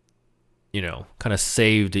 kind of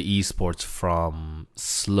save the esports from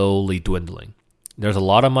slowly dwindling. There's a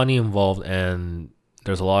lot of money involved, and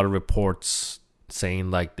there's a lot of reports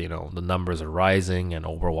saying like, the numbers are rising and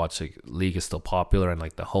Overwatch League is still popular and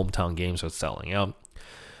like the hometown games are selling out.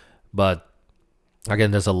 But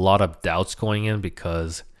again, there's a lot of doubts going in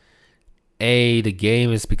because the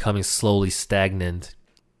game is becoming slowly stagnant.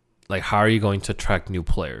 Like, how are you going to attract new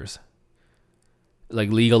players? Like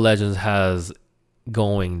League of Legends has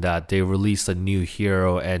going that they release a new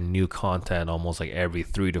hero and new content almost like every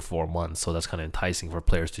 3 to 4 months. So that's kind of enticing for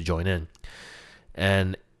players to join in.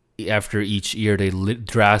 And after each year, they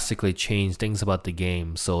drastically change things about the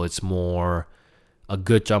game, so it's more a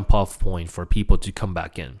good jump off point for people to come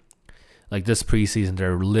back in. Like this preseason,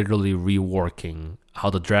 they're literally reworking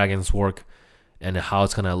how the dragons work and how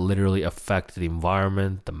it's gonna literally affect the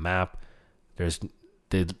environment, the map.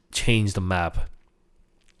 They changed the map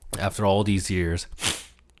after all these years,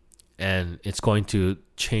 and it's going to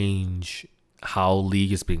change how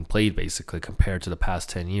League is being played basically compared to the past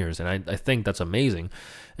 10 years. And I think that's amazing.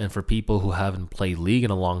 And for people who haven't played League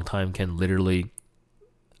in a long time can literally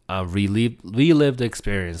relive the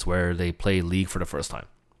experience where they play League for the first time.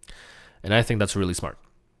 And I think that's really smart.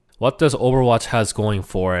 What does Overwatch has going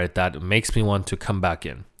for it that makes me want to come back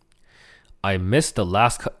in? I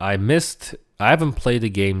haven't played the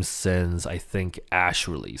game since I think Ash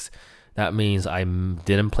release. That means I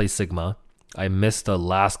didn't play Sigma. I missed the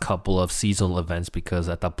last couple of seasonal events because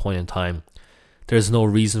at that point in time, there's no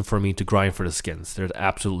reason for me to grind for the skins. There's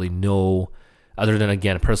absolutely no, other than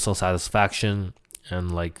again personal satisfaction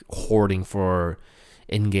and like hoarding for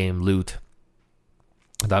in-game loot,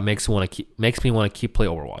 that makes me want to keep play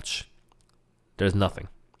Overwatch. There's nothing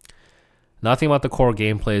about the core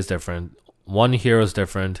gameplay is different. One hero is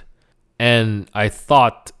different, and I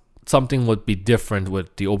thought something would be different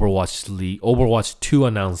with the Overwatch 2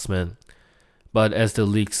 announcement, but as the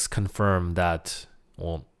leaks confirmed that,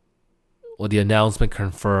 well, the announcement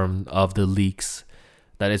confirmed of the leaks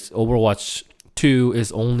that it's Overwatch 2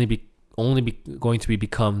 is only going to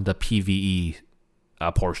become the PvE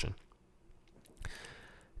portion.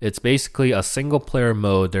 It's basically a single player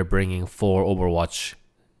mode they're bringing for Overwatch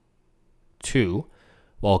 2,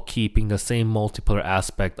 while keeping the same multiplayer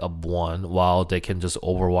aspect of 1, while they can just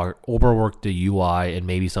overwork the UI and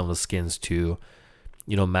maybe some of the skins to,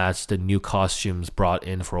 match the new costumes brought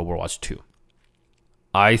in for Overwatch 2.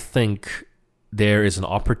 I think there is an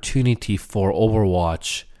opportunity for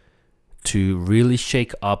Overwatch to really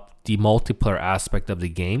shake up the multiplayer aspect of the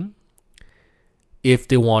game if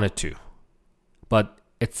they wanted to. But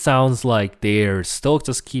it sounds like they're still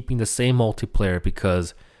just keeping the same multiplayer,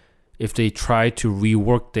 because if they try to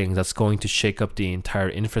rework things, that's going to shake up the entire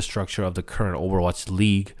infrastructure of the current Overwatch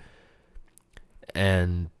League.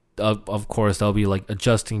 And of course, there'll be like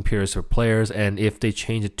adjusting periods for players. And if they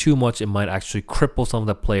change it too much, it might actually cripple some of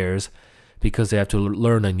the players because they have to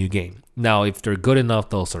learn a new game. Now, if they're good enough,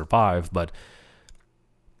 they'll survive. But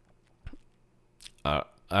I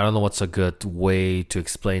don't know what's a good way to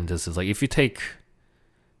explain this. Is like if you take...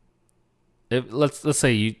 let's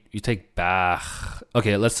say you take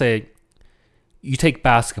let's say you take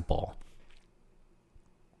basketball,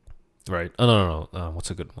 right? Oh no, what's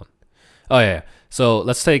a good one? Oh yeah. So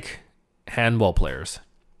let's take handball players.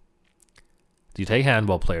 You take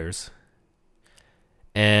handball players,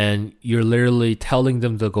 and you're literally telling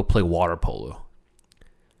them to go play water polo.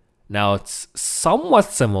 Now it's somewhat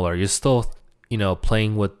similar. You're still,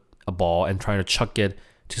 playing with a ball and trying to chuck it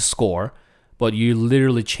to score, but you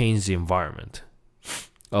literally change the environment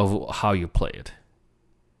of how you play it.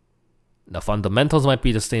 The fundamentals might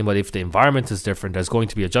be the same, but if the environment is different, there's going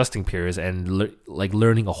to be adjusting periods and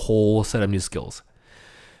learning a whole set of new skills.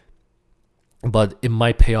 But it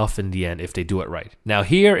might pay off in the end if they do it right. Now,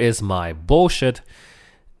 here is my bullshit,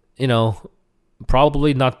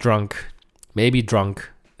 probably not drunk, maybe drunk,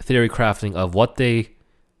 theory crafting of what they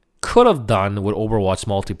could have done with Overwatch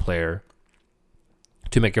multiplayer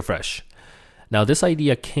to make it fresh. Now, this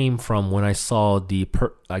idea came from when I saw the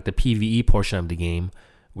PvE portion of the game,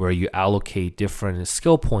 where you allocate different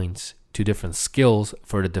skill points to different skills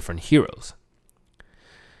for the different heroes.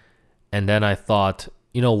 And then I thought,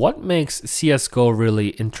 what makes CSGO really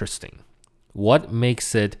interesting? What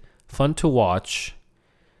makes it fun to watch?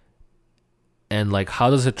 And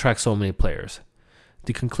how does it attract so many players?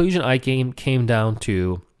 The conclusion I came down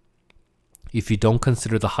to, if you don't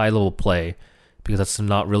consider the high level play, because that's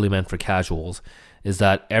not really meant for casuals, is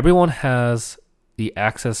that everyone has the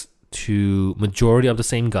access to majority of the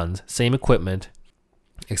same guns, same equipment,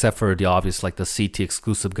 except for the obvious, like the CT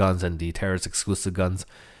exclusive guns and the Terrace exclusive guns.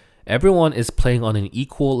 Everyone is playing on an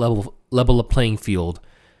equal level of playing field,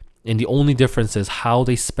 and the only difference is how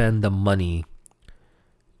they spend the money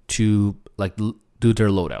to do their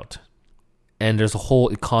loadout. And there's a whole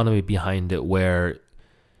economy behind it where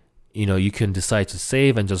you can decide to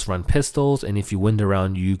save and just run pistols, and if you win the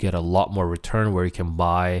round, you get a lot more return where you can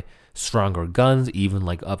buy stronger guns, even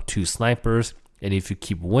up to snipers. And if you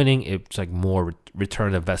keep winning, it's more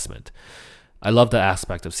return investment. I love that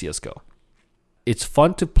aspect of CSGO. It's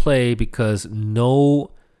fun to play because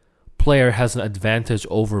no player has an advantage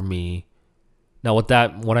over me. Now,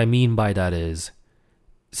 what I mean by that is,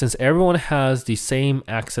 since everyone has the same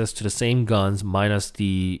access to the same guns, minus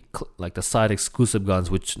the side exclusive guns,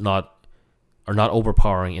 which are not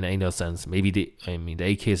overpowering in any sense. Maybe the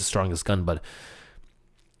AK is the strongest gun, but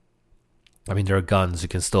there are guns you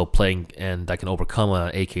can still play and that can overcome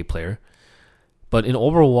an AK player. But in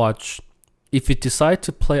Overwatch, if you decide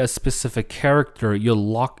to play a specific character, you're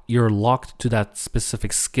locked to that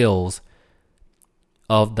specific skills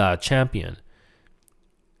of that champion.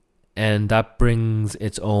 And that brings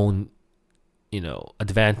its own,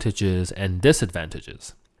 advantages and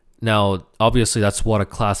disadvantages. Now, obviously, that's what a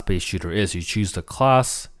class-based shooter is. You choose the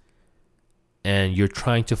class, and you're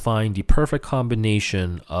trying to find the perfect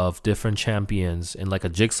combination of different champions in a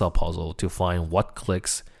jigsaw puzzle to find what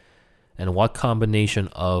clicks and what combination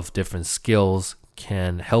of different skills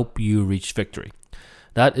can help you reach victory.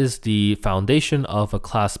 That is the foundation of a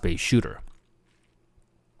class-based shooter.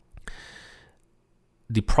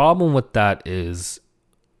 The problem with that is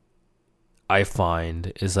I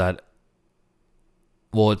find is that,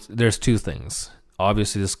 well, there's two things.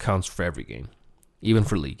 Obviously, this counts for every game, even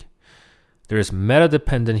for League. There's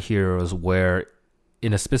meta-dependent heroes where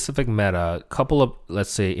in a specific meta, a couple of,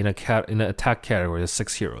 let's say, in an attack category, there's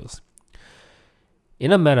 6 heroes.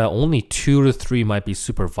 In a meta, only 2 to 3 might be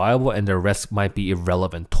super viable, and the rest might be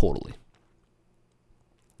irrelevant totally.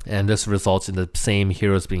 And this results in the same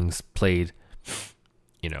heroes being played,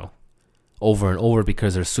 over and over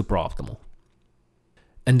because they're super optimal.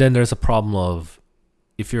 And then there's a problem of,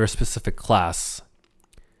 if you're a specific class,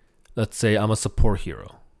 let's say I'm a support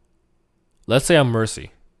hero. Let's say I'm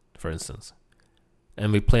Mercy, for instance,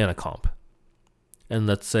 and we play on a comp. And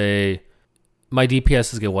let's say my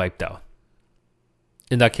DPSs get wiped out.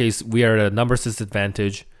 In that case, we are at a numbers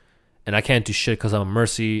disadvantage, and I can't do shit because I'm a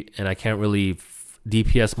Mercy, and I can't really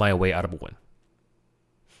DPS my way out of a win.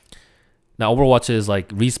 Now, Overwatch is like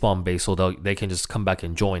respawn based, so they can just come back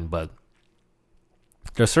and join, but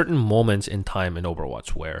there are certain moments in time in Overwatch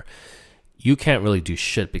where you can't really do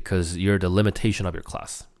shit because you're the limitation of your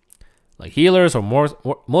class. Like healers are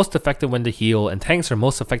most effective when they heal, and tanks are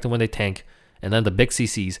most effective when they tank, and then the big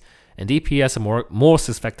CCs, and DPS are most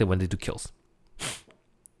effective when they do kills.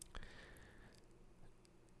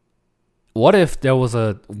 What if there was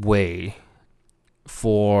a way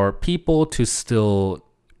for people to still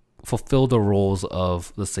fulfill the roles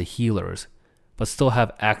of, let's say, healers, but still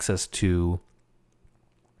have access to,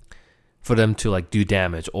 for them to like do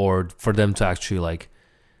damage, or for them to actually like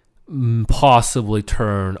possibly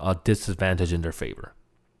turn a disadvantage in their favor?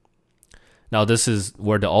 Now, this is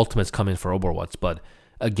where the ultimates come in for Overwatch, but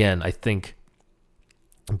again, I think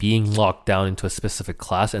being locked down into a specific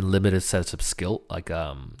class and limited sets of skill, like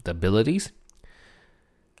the abilities,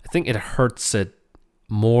 I think it hurts it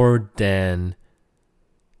more than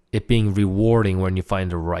it being rewarding when you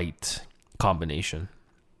find the right combination.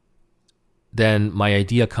 Then my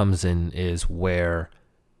idea comes in is where,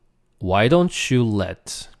 why don't you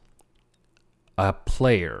let a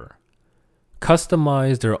player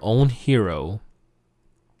customize their own hero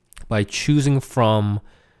by choosing from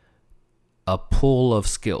a pool of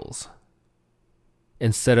skills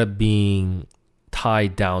instead of being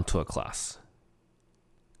tied down to a class?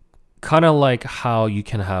 Kind of like how you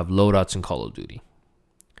can have loadouts in Call of Duty.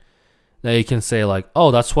 Now you can say like, oh,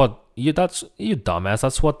 that's you dumbass.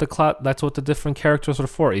 That's what the different characters are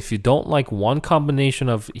for. If you don't like one combination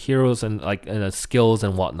of heroes and skills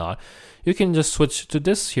and whatnot, you can just switch to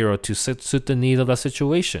this hero to suit the needs of that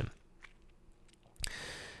situation.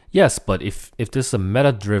 Yes, but if this is a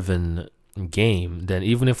meta-driven game, then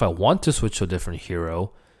even if I want to switch to a different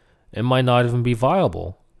hero, it might not even be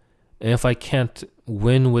viable. And if I can't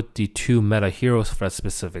win with the 2 meta heroes for that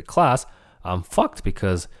specific class, I'm fucked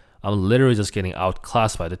because I'm literally just getting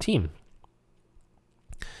outclassed by the team.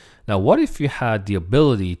 Now, what if you had the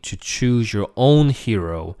ability to choose your own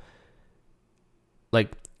hero?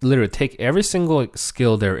 Like, literally take every single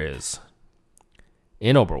skill there is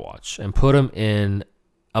in Overwatch and put them in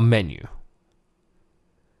a menu.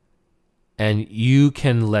 And you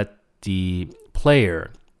can let the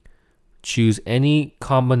player choose any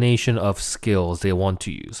combination of skills they want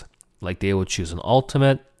to use. Like they would choose an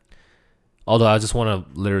ultimate. Although I just want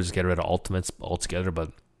to literally just get rid of ultimates altogether,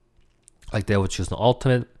 but like they would choose an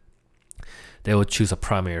ultimate. They would choose a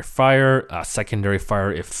primary fire, a secondary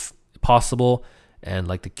fire if possible, and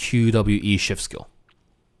like the QWE shift skill.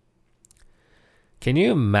 Can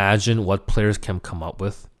you imagine what players can come up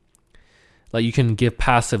with? Like you can give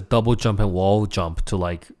passive double jump and wall jump to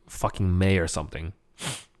like fucking Mei or something.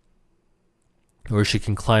 Or she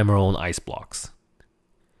can climb her own ice blocks.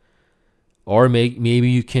 Or maybe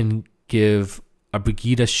you can give a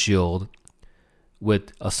Brigida shield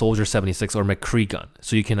with a Soldier 76 or McCree gun,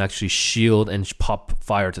 so you can actually shield and pop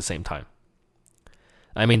fire at the same time.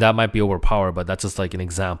 I mean, that might be overpowered, but that's just like an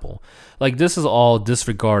example. Like this is all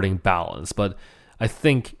disregarding balance, but I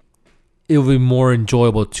think it would be more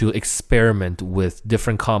enjoyable to experiment with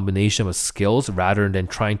different combination of skills rather than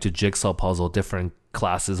trying to jigsaw puzzle different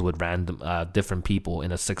classes with random different people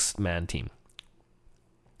in a 6-man team,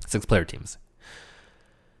 6-player teams.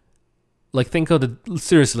 Like think of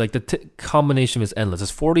seriously, like the combination is endless.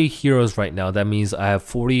 There's 40 heroes right now. That means I have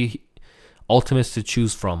 40 ultimates to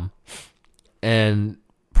choose from, and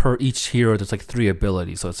per each hero there's like 3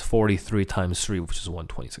 abilities, so it's 43 times 3, which is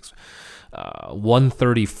 126.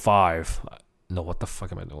 135. No, what the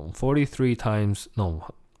fuck am I doing? 43 times, no.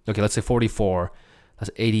 Okay, let's say 44. That's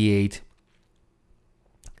 88.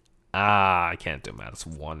 I can't do math. It's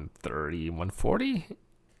 130, 140?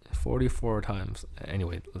 44 times.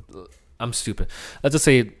 Anyway, I'm stupid. Let's just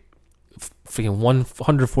say freaking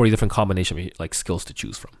 140 different combination like skills to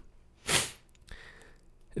choose from.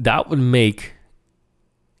 that would make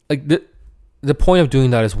like the point of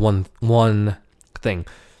doing that is one thing.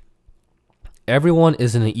 Everyone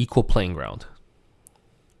is in an equal playing ground.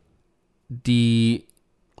 The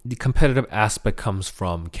competitive aspect comes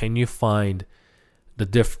from can you find the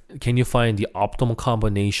optimal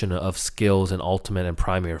combination of skills in ultimate and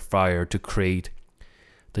primary fire to create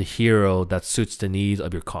the hero that suits the needs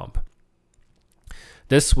of your comp.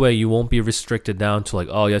 This way you won't be restricted down to like,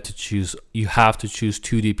 oh, you have to choose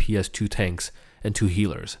 2 DPS, 2 tanks, and 2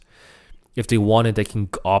 healers. If they wanted, they can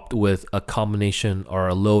opt with a combination or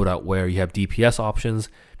a loadout where you have DPS options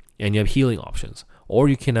and you have healing options. Or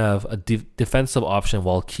you can have a defensive option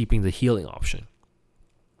while keeping the healing option.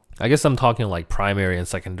 I guess I'm talking like primary and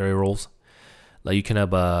secondary roles. Like you can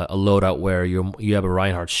have a loadout where you have a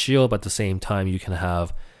Reinhardt shield, but at the same time you can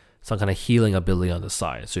have some kind of healing ability on the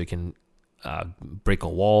side. So you can break a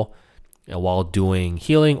wall while doing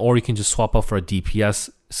healing, or you can just swap out for a DPS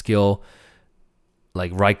skill.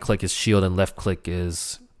 Like right click is shield and left click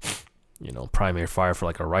is, primary fire for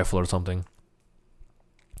like a rifle or something.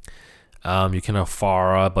 You can have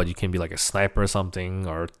Pharah, but you can be like a sniper or something,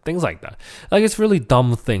 or things like that. Like it's really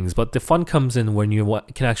dumb things, but the fun comes in when you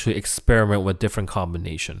can actually experiment with different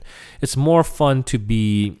combination. It's more fun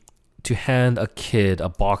to hand a kid a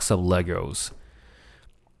box of Legos,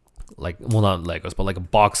 not Legos, but like a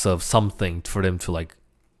box of something for them to like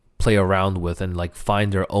play around with and like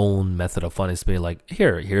find their own method of fun. Is being like,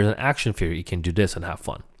 here's an action figure, you can do this and have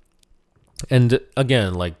fun. And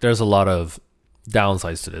again, like there's a lot of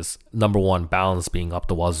downsides to this. Number one, balance being up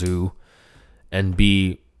the wazoo, and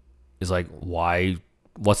B is like,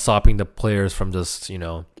 what's stopping the players from just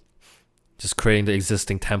creating the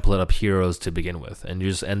existing template of heroes to begin with, and you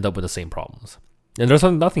just end up with the same problems. And there's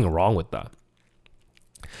nothing wrong with that.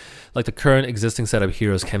 Like the current existing set of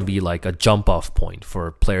heroes can be like a jump off point for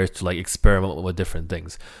players to like experiment with different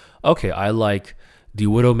things. Okay, I like the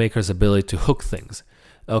Widowmaker's ability to hook things.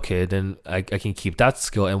 Okay, then I can keep that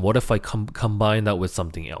skill. And what if I combine that with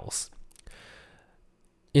something else?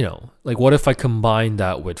 Like what if I combine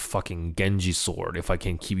that with fucking Genji sword? If I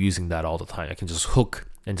can keep using that all the time, I can just hook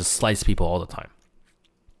and just slice people all the time.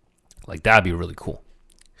 Like that'd be really cool.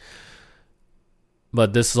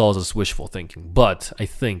 But this is all just wishful thinking. But I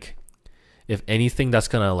think if anything that's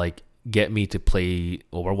gonna like get me to play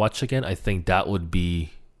Overwatch again, I think that would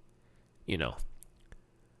be,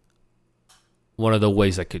 one of the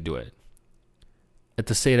ways I could do it. At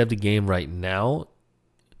the state of the game right now,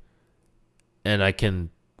 and I can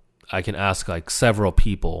ask like several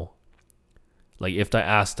people, like if I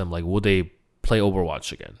asked them like would they play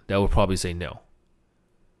Overwatch again, they would probably say no.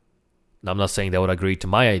 Now, I'm not saying they would agree to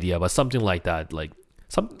my idea, but something like that, like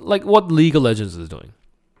what League of Legends is doing.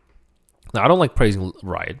 Now I don't like praising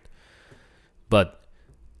Riot, but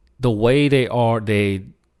the way they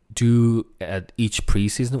do at each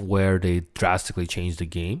preseason where they drastically change the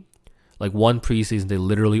game. Like one preseason, they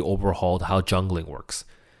literally overhauled how jungling works,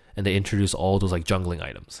 and they introduced all those like jungling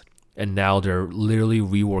items. And now they're literally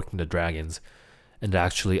reworking the dragons and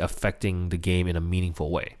actually affecting the game in a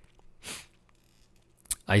meaningful way.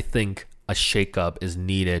 I think a shakeup is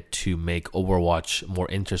needed to make Overwatch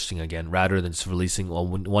more interesting again, rather than just releasing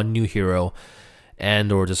one new hero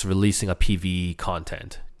and or just releasing a PvE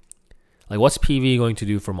content. Like, what's PvE going to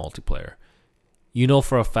do for multiplayer? You know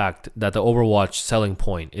for a fact that the Overwatch selling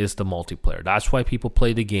point is the multiplayer. That's why people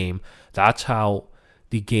play the game. That's how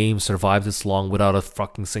the game survived this long without a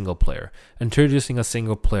fucking single player. Introducing a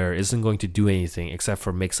single player isn't going to do anything except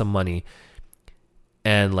for make some money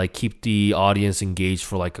and like keep the audience engaged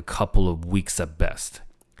for like a couple of weeks at best.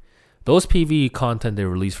 Those PvE content they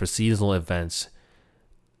release for seasonal events,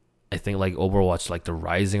 I think like Overwatch, like the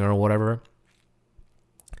Rising or whatever,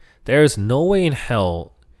 there's no way in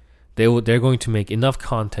hell they're going to make enough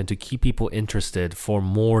content to keep people interested for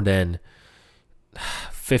more than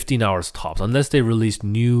 15 hours tops, unless they release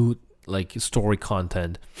new like story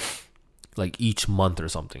content like each month or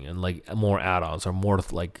something, and like more add-ons or more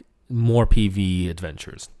PvE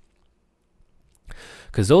adventures.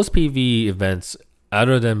 Because those PvE events,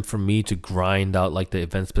 other than for me to grind out like the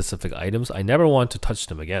event specific items, I never want to touch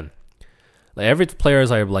them again. Like every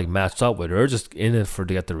players I like matched up with, they're just in it to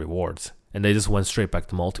get the rewards, and they just went straight back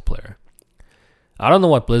to multiplayer. I don't know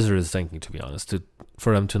what Blizzard is thinking, to be honest,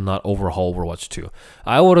 for them to not overhaul Overwatch 2.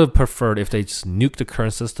 I would have preferred if they just nuke the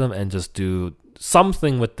current system and just do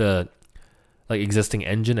something with the like existing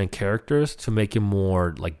engine and characters to make it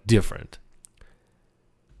more like different,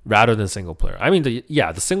 rather than single player. I mean,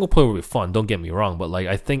 the single player would be fun. Don't get me wrong, but like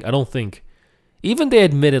I don't think even they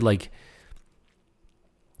admitted like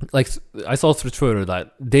like I saw through Twitter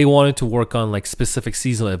that they wanted to work on like specific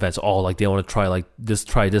seasonal events. Oh, like they want to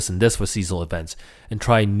try this and this for seasonal events and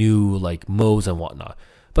try new like modes and whatnot.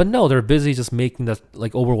 But no, they're busy just making that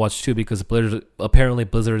like Overwatch 2 because apparently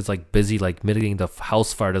Blizzard is like busy like mitigating the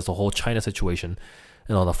house fire. There's the whole China situation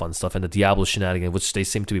and all the fun stuff and the Diablo shenanigans, which they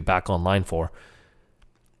seem to be back online for.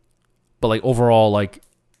 But like overall, like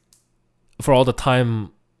for all the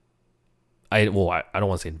time, I don't want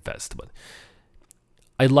to say invest, but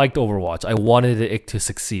I liked Overwatch. I wanted it to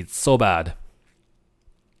succeed so bad.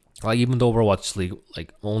 Like even the Overwatch League,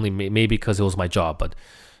 like only maybe because it was my job, but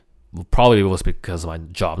probably it was because of my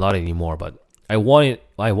job, not anymore. But I wanted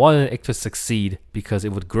it to succeed because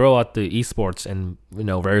it would grow out the esports and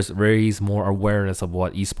raise more awareness of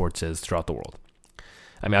what esports is throughout the world.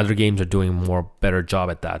 I mean, other games are doing better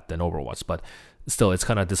job at that than Overwatch, but still, it's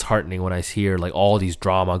kind of disheartening when I hear like all these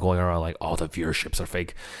drama going around, like all the viewerships are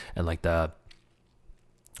fake, and like the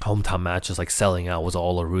hometown matches like selling out was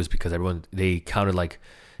all a ruse because they counted like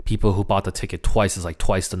people who bought the ticket twice is like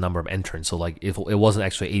twice the number of entrants. So like if it wasn't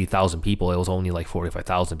actually 80,000 people, it was only like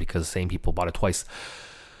 45,000 because the same people bought it twice.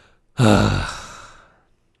 I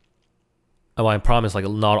promise like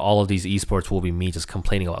not all of these esports will be me just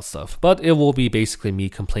complaining about stuff, but it will be basically me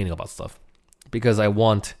complaining about stuff because I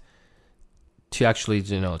want to actually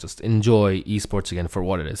just enjoy esports again for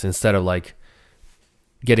what it is instead of like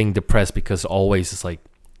getting depressed because always it's like,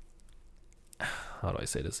 how do I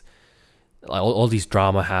say this? All these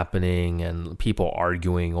drama happening and people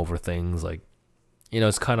arguing over things, like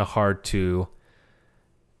it's kind of hard to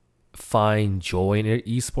find joy in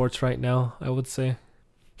esports right now, I would say.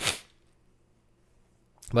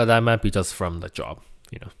 But that might be just from the job,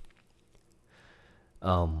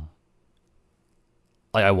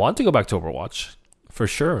 like I want to go back to Overwatch for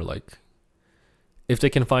sure. Like if they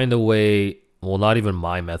can find a way, well, not even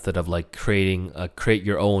my method of like create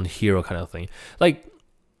your own hero kind of thing. Like,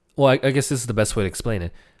 well, I guess this is the best way to explain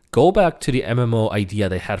it. Go back to the MMO idea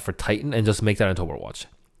they had for Titan and just make that into Overwatch.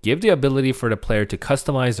 Give the ability for the player to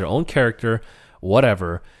customize their own character,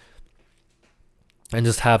 whatever, and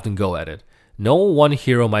just have them go at it. No one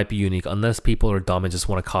hero might be unique unless people are dumb and just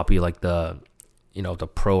want to copy like the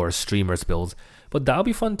pro or streamers builds. But that'll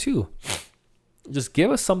be fun too. Just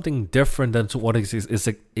give us something different than what is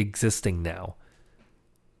existing now.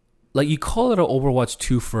 Like you call it an Overwatch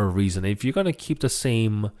 2 for a reason. If you're gonna keep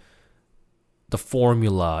the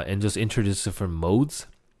formula and just introduce different modes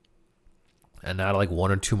and add like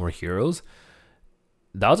one or two more heroes,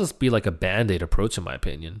 that'll just be like a band-aid approach in my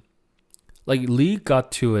opinion. Like League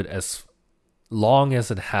got to it as long as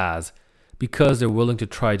it has because they're willing to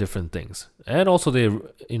try different things. And also they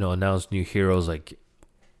announce new heroes like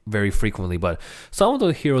very frequently, but some of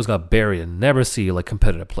the heroes got buried and never see like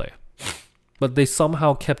competitive play. But they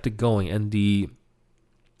somehow kept it going, and the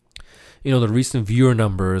recent viewer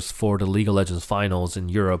numbers for the League of Legends finals in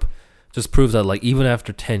Europe just proves that like even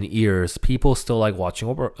after 10 years, people still like watching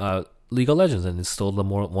League of Legends, and it's still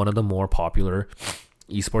one of the more popular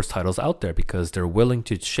esports titles out there because they're willing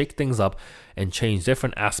to shake things up and change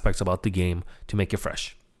different aspects about the game to make it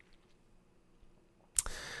fresh.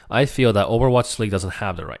 I feel that Overwatch League doesn't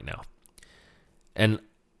have that right now. And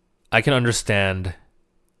I can understand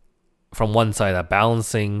from one side that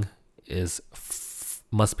balancing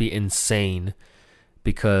must be insane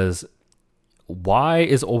because why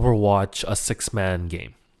is Overwatch a 6-man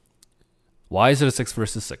game? Why is it a 6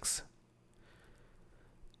 versus 6?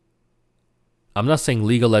 I'm not saying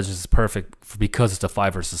League of Legends is perfect because it's a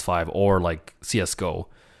 5 versus 5 or like CSGO.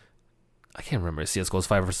 I can't remember. CSGO is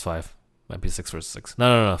 5 versus 5. Might be 6 versus 6.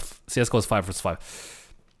 No. CSGO is 5 versus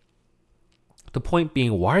 5. The point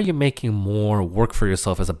being, why are you making more work for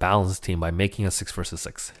yourself as a balanced team by making a 6 versus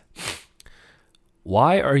 6?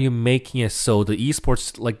 Why are you making it so the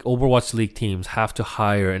esports like Overwatch League teams have to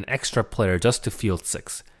hire an extra player just to field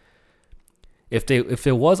 6? If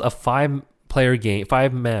it was a 5-player game,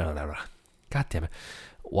 5-man, god damn it.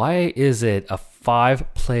 Why is it a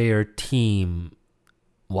 5-player team?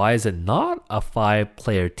 Why is it not a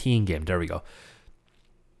 5-player team game? There we go.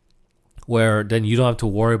 Where then you don't have to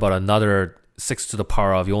worry about another 6 to the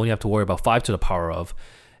power of. You only have to worry about 5 to the power of.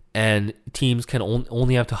 And teams can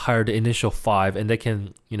only have to hire the initial 5, and they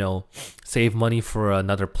can, save money for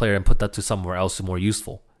another player and put that to somewhere else more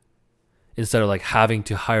useful. Instead of like having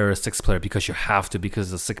to hire a 6-player because you have to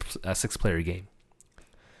because it's a 6-player game.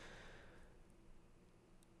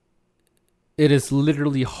 It is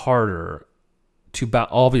literally harder to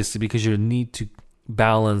obviously because you need to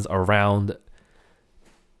balance around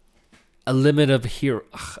a limit of hero.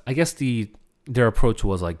 I guess their approach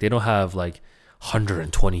was like they don't have like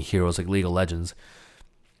 120 heroes like League of Legends.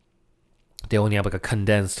 they only have like a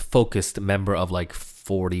condensed, focused member of like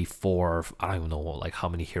 44. I don't even know like how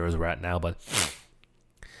many heroes we're at now, but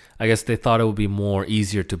I guess they thought it would be more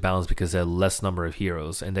easier to balance because they have less number of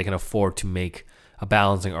heroes, and they can afford to make a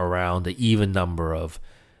balancing around the even number of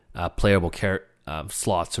playable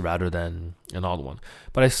slots rather than an odd one.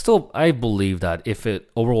 But I believe that if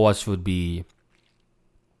Overwatch would be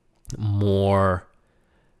more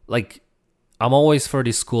like, I'm always for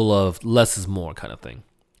the school of less is more kind of thing.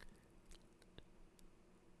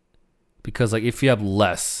 Because like if you have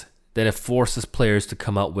less, then it forces players to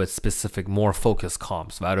come out with specific, more focused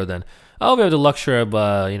comps rather than, oh, we have the luxury of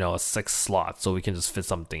a 6 slot, so we can just fit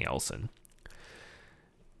something else in.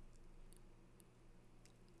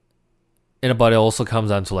 But it also comes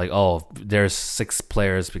down to like, oh, there's 6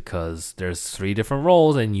 players because there's 3 different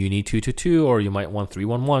roles, and you need 2-2-2, or you might want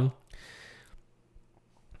 3-1-1.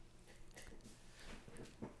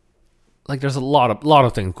 Like there's a lot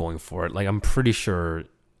of things going for it. Like I'm pretty sure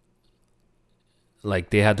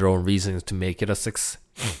like they had their own reasons to make it a 6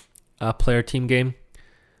 player team game,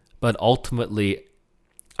 but ultimately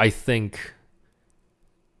I think,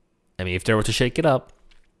 if they were to shake it up,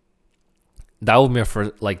 that would be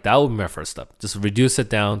my first step. Just reduce it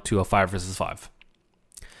down to a 5 versus 5.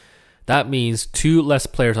 That means 2 less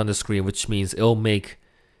players on the screen, which means it'll make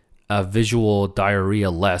visual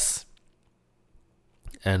diarrhea less,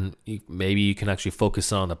 and maybe you can actually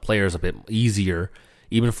focus on the players a bit easier,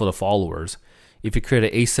 even for the followers. If you create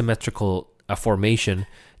an asymmetrical formation,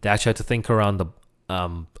 they actually have to think around the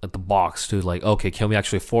box to like, okay, can we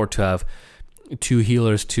actually afford to have 2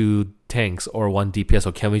 healers, 2 tanks, or 1 DPS,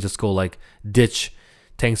 or can we just go like ditch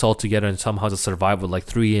tanks altogether and somehow just survive with like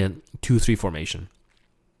 2-3 formation?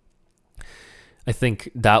 I think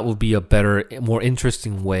that would be a better, more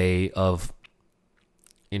interesting way of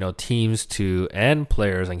teams and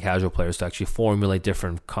players and casual players to actually formulate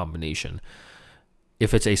different combination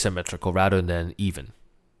if it's asymmetrical rather than even.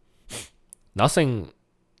 This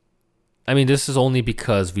is only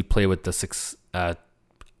because we play with the 6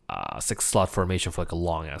 slot formation for like a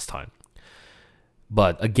long ass time.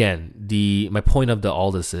 But again, my point of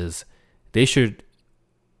all this is they should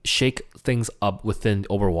shake things up within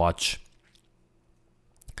Overwatch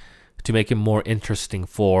to make it more interesting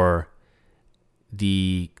for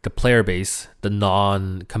the player base, the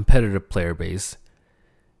non-competitive player base.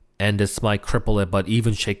 And this might cripple it, but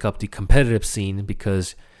even shake up the competitive scene,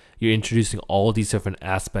 because you're introducing all these different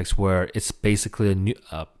aspects where it's basically a new,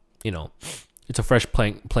 it's a fresh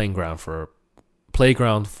playground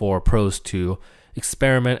for pros to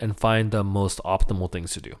experiment and find the most optimal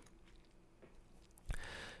things to do.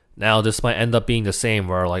 Now, this might end up being the same,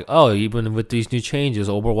 where like, oh, even with these new changes,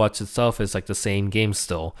 Overwatch itself is like the same game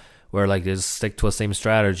still, where like they just stick to a same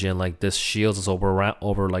strategy, and like this shields is rampant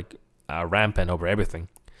over everything.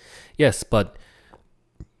 Yes, but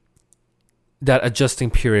that adjusting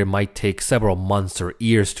period might take several months or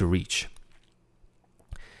years to reach.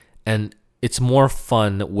 And it's more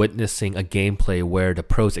fun witnessing a gameplay where the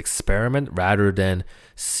pros experiment rather than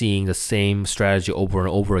seeing the same strategy over and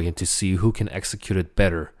over again to see who can execute it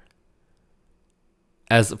better.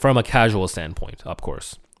 As from a casual standpoint, of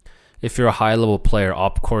course. If you're a high-level player,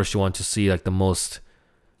 of course you want to see like the most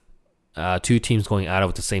 2 teams going at it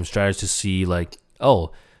with the same strategy to see like,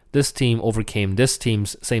 oh, this team overcame this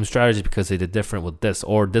team's same strategy because they did different with this,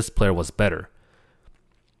 or this player was better.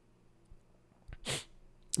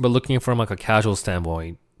 But looking from like a casual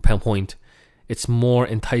standpoint, it's more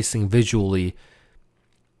enticing visually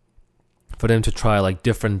for them to try like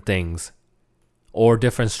different things or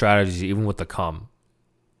different strategies, even with the comm.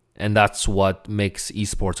 And that's what makes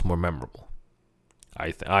esports more memorable,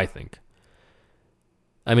 I think.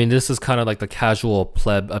 This is kind of like the casual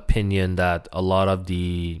pleb opinion that a lot of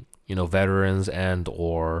the veterans and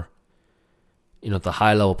or the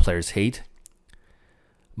high level players hate.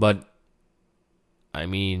 But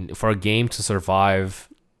for a game to survive,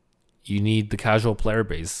 you need the casual player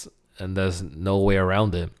base, and there's no way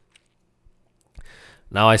around it.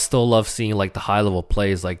 Now, I still love seeing like the high level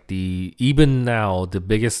plays, like two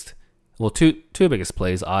biggest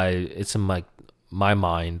plays. It's in my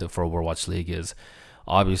mind for Overwatch League is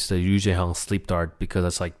obviously Ryu Jae-hyung Sleep Dart, because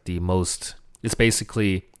it's like it's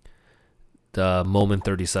basically the moment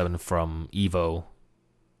 37 from EVO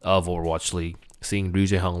of Overwatch League, seeing Ryu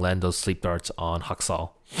Jae-hyung land those sleep darts on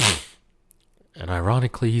Haksal. And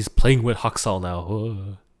ironically, he's playing with Haksal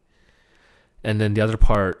now. And then the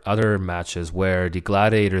other matches where the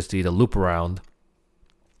Gladiators did a loop around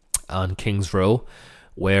on King's Row,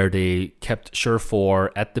 where they kept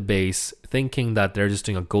Surefour at the base, thinking that they're just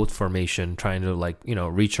doing a goat formation, trying to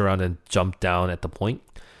reach around and jump down at the point.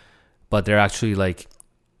 But they're actually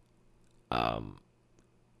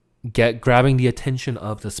grabbing the attention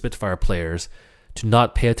of the Spitfire players to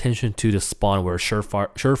not pay attention to the spawn where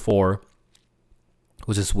Surefour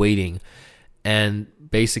was just waiting. And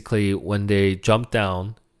basically, when they jumped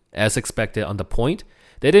down, as expected on the point,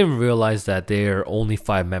 they didn't realize that there are only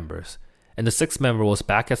 5 members. And the 6th member was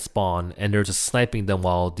back at spawn, and they're just sniping them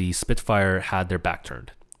while the Spitfire had their back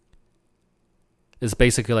turned. It's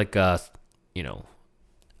basically like a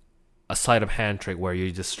sleight of hand trick where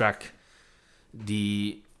you distract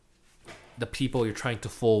the people you're trying to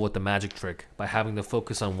fool with the magic trick by having to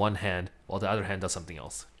focus on one hand while the other hand does something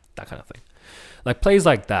else. That kind of thing. Like plays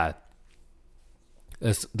like that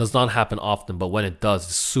does not happen often, but when it does,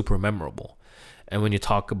 it's super memorable. And when you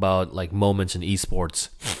talk about like moments in esports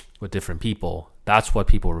with different people, that's what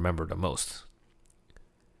people remember the most.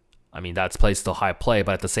 I mean, that's plays still high play,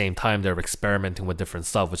 but at the same time, they're experimenting with different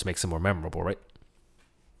stuff, which makes it more memorable, right?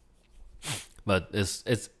 But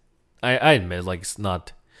I admit, like, it's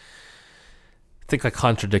not. I think I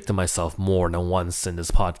contradicted myself more than once in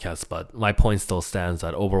this podcast, but my point still stands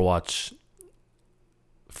that Overwatch,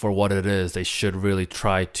 for what it is, they should really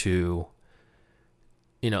try to,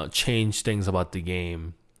 change things about the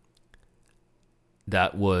game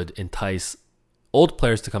that would entice old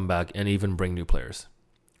players to come back and even bring new players.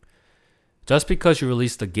 Just because you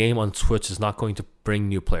release the game on Twitch is not going to bring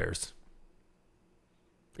new players.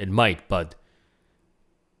 It might, but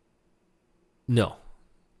no.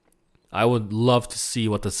 I would love to see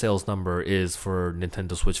what the sales number is for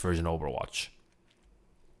Nintendo Switch version Overwatch.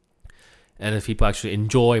 And if people actually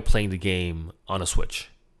enjoy playing the game on a Switch.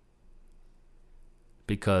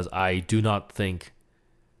 Because I do not think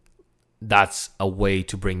that's a way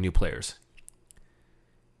to bring new players.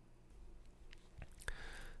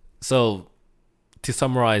 So, to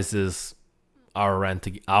summarize this, our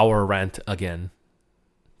rant again,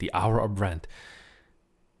 the hour of rant.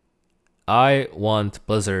 I want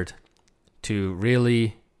Blizzard to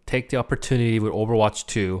really take the opportunity with Overwatch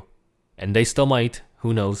 2, and they still might,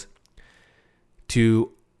 who knows,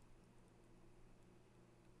 to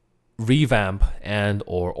revamp and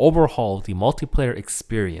or overhaul the multiplayer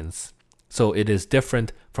experience so it is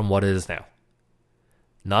different from what it is now.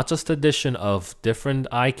 Not just the addition of different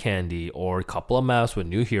eye candy or a couple of maps with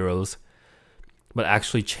new heroes, but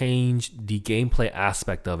actually change the gameplay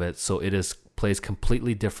aspect of it so it plays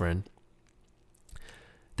completely different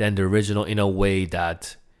than the original, in a way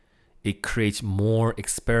that it creates more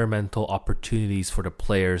experimental opportunities for the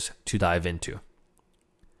players to dive into.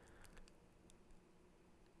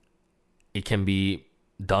 It can be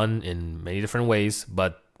done in many different ways,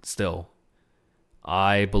 but still,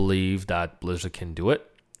 I believe that Blizzard can do it.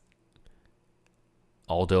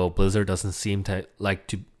 Although Blizzard doesn't seem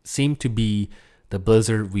to be the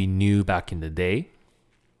Blizzard we knew back in the day.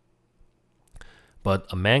 But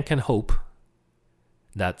a man can hope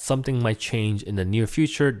that something might change in the near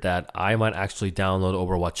future, that I might actually download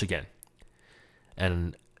Overwatch again.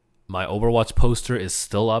 And my Overwatch poster is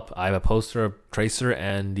still up. I have a poster of Tracer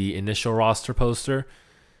and the initial roster poster,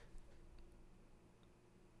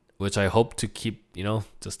 which I hope to keep,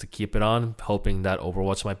 just to keep it on, hoping that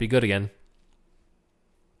Overwatch might be good again.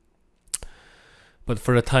 But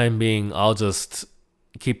for the time being, I'll just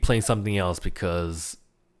keep playing something else because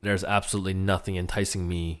there's absolutely nothing enticing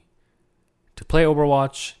me to play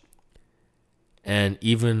Overwatch and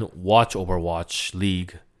even watch Overwatch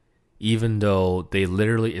League, even though they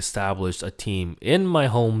literally established a team in my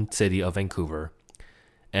home city of Vancouver.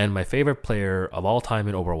 And my favorite player of all time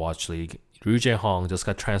in Overwatch League, Ryu Jae-hong, just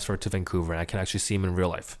got transferred to Vancouver, and I can actually see him in real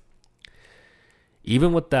life.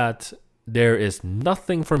 Even with that, there is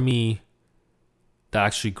nothing for me that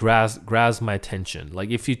actually grabs my attention.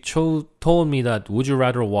 Like, if you told me that, would you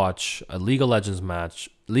rather watch a League of Legends match,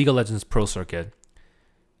 League of Legends Pro Circuit,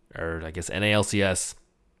 or I guess NALCS,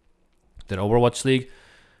 than Overwatch League,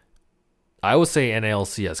 I would say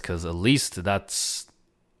NALCS, because at least that's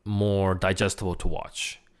more digestible to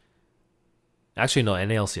watch. Actually, no,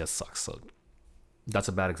 NALCS sucks, so that's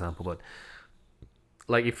a bad example. But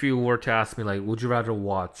like, if you were to ask me, like, would you rather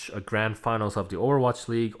watch a grand finals of the Overwatch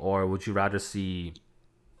League, or would you rather see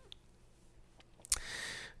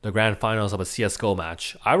the grand finals of a CSGO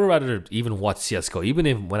match? I would rather even watch CSGO,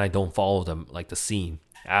 even when I don't follow them, like the scene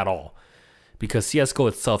at all, because CSGO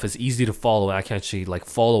itself is easy to follow, and I can actually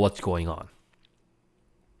follow what's going on.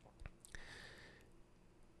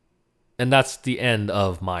 And that's the end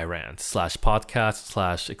of my rant /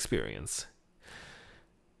 podcast / experience.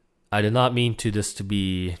 I did not mean this to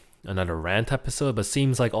be another rant episode, but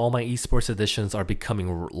seems like all my esports editions are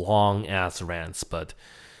becoming long ass rants. But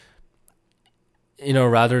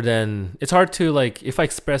rather than, it's hard to, like, if I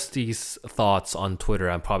express these thoughts on Twitter,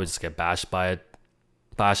 I'm probably just get bashed by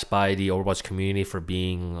the Overwatch community for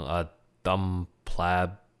being a dumb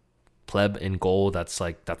pleb in gold that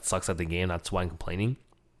sucks at the game. That's why I'm complaining.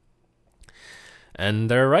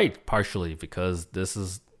 And they're right, partially, because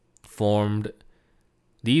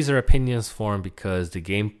these are opinions formed because the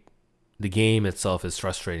game itself is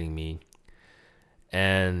frustrating me.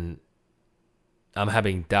 And I'm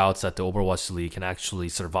having doubts that the Overwatch League can actually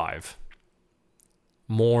survive.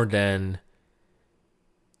 More than,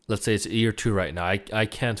 let's say it's year 2 right now. I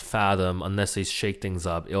can't fathom, unless they shake things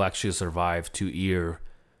up, it'll actually survive to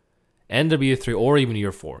end of year 3 or even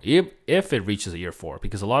year 4. If it reaches a year 4.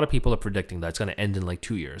 Because a lot of people are predicting that it's going to end in like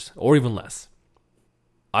 2 years or even less.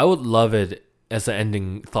 I would love it as an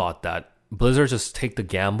ending thought that Blizzard just take the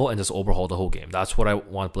gamble and just overhaul the whole game. That's what I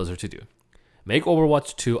want Blizzard to do. Make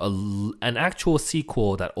Overwatch 2 an actual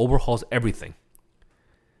sequel that overhauls everything.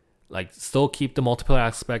 Like, still keep the multiplayer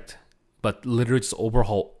aspect, but literally just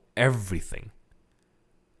overhaul everything.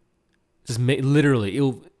 Just literally,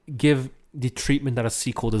 it'll give the treatment that a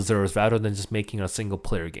sequel deserves rather than just making a single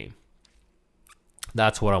player game.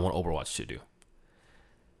 That's what I want Overwatch to do.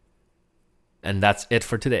 And that's it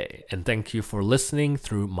for today. And thank you for listening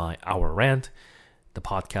through my hour rant. The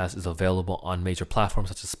podcast is available on major platforms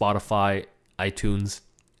such as Spotify, iTunes,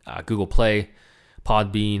 Google Play,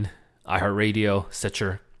 Podbean, iHeartRadio,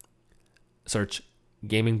 Stitcher. Search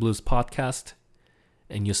Gaming Blues Podcast,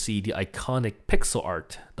 and you'll see the iconic pixel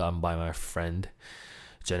art done by my friend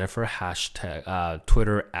Jennifer.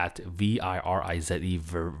 Twitter at VIRIZE.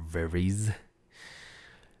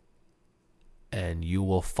 And you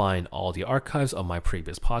will find all the archives of my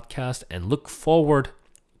previous podcast, and look forward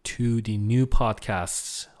to the new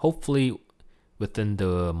podcasts, hopefully within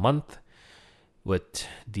the month, with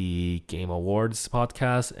the Game Awards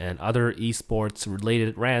podcast and other esports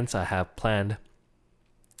related rants I have planned,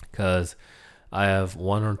 because I have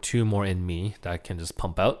 1 or 2 more in me that I can just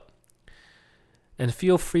pump out. And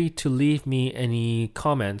feel free to leave me any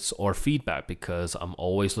comments or feedback, because I'm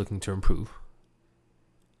always looking to improve.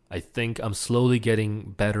 I think I'm slowly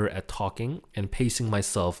getting better at talking and pacing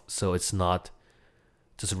myself so it's not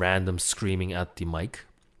just random screaming at the mic.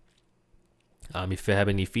 If you have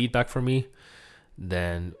any feedback for me,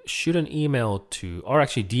 then shoot an email to, or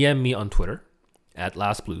actually DM me on Twitter at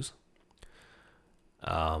LastBlues.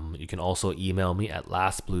 You can also email me at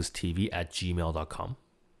lastbluestv@gmail.com.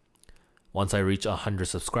 Once I reach 100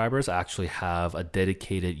 subscribers, I actually have a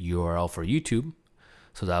dedicated URL for YouTube,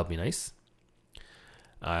 so that would be nice.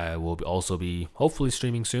 I will also be hopefully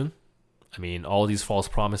streaming soon. I mean, all these false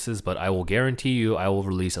promises, but I will guarantee you I will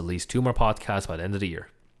release at least 2 more podcasts by the end of the year.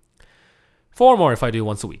 4 more if I do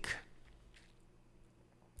once a week.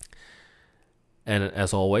 And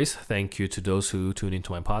as always, thank you to those who tune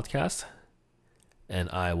into my podcast. And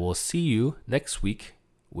I will see you next week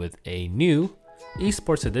with a new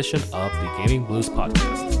esports edition of the Gaming Blues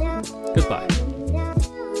podcast. Goodbye.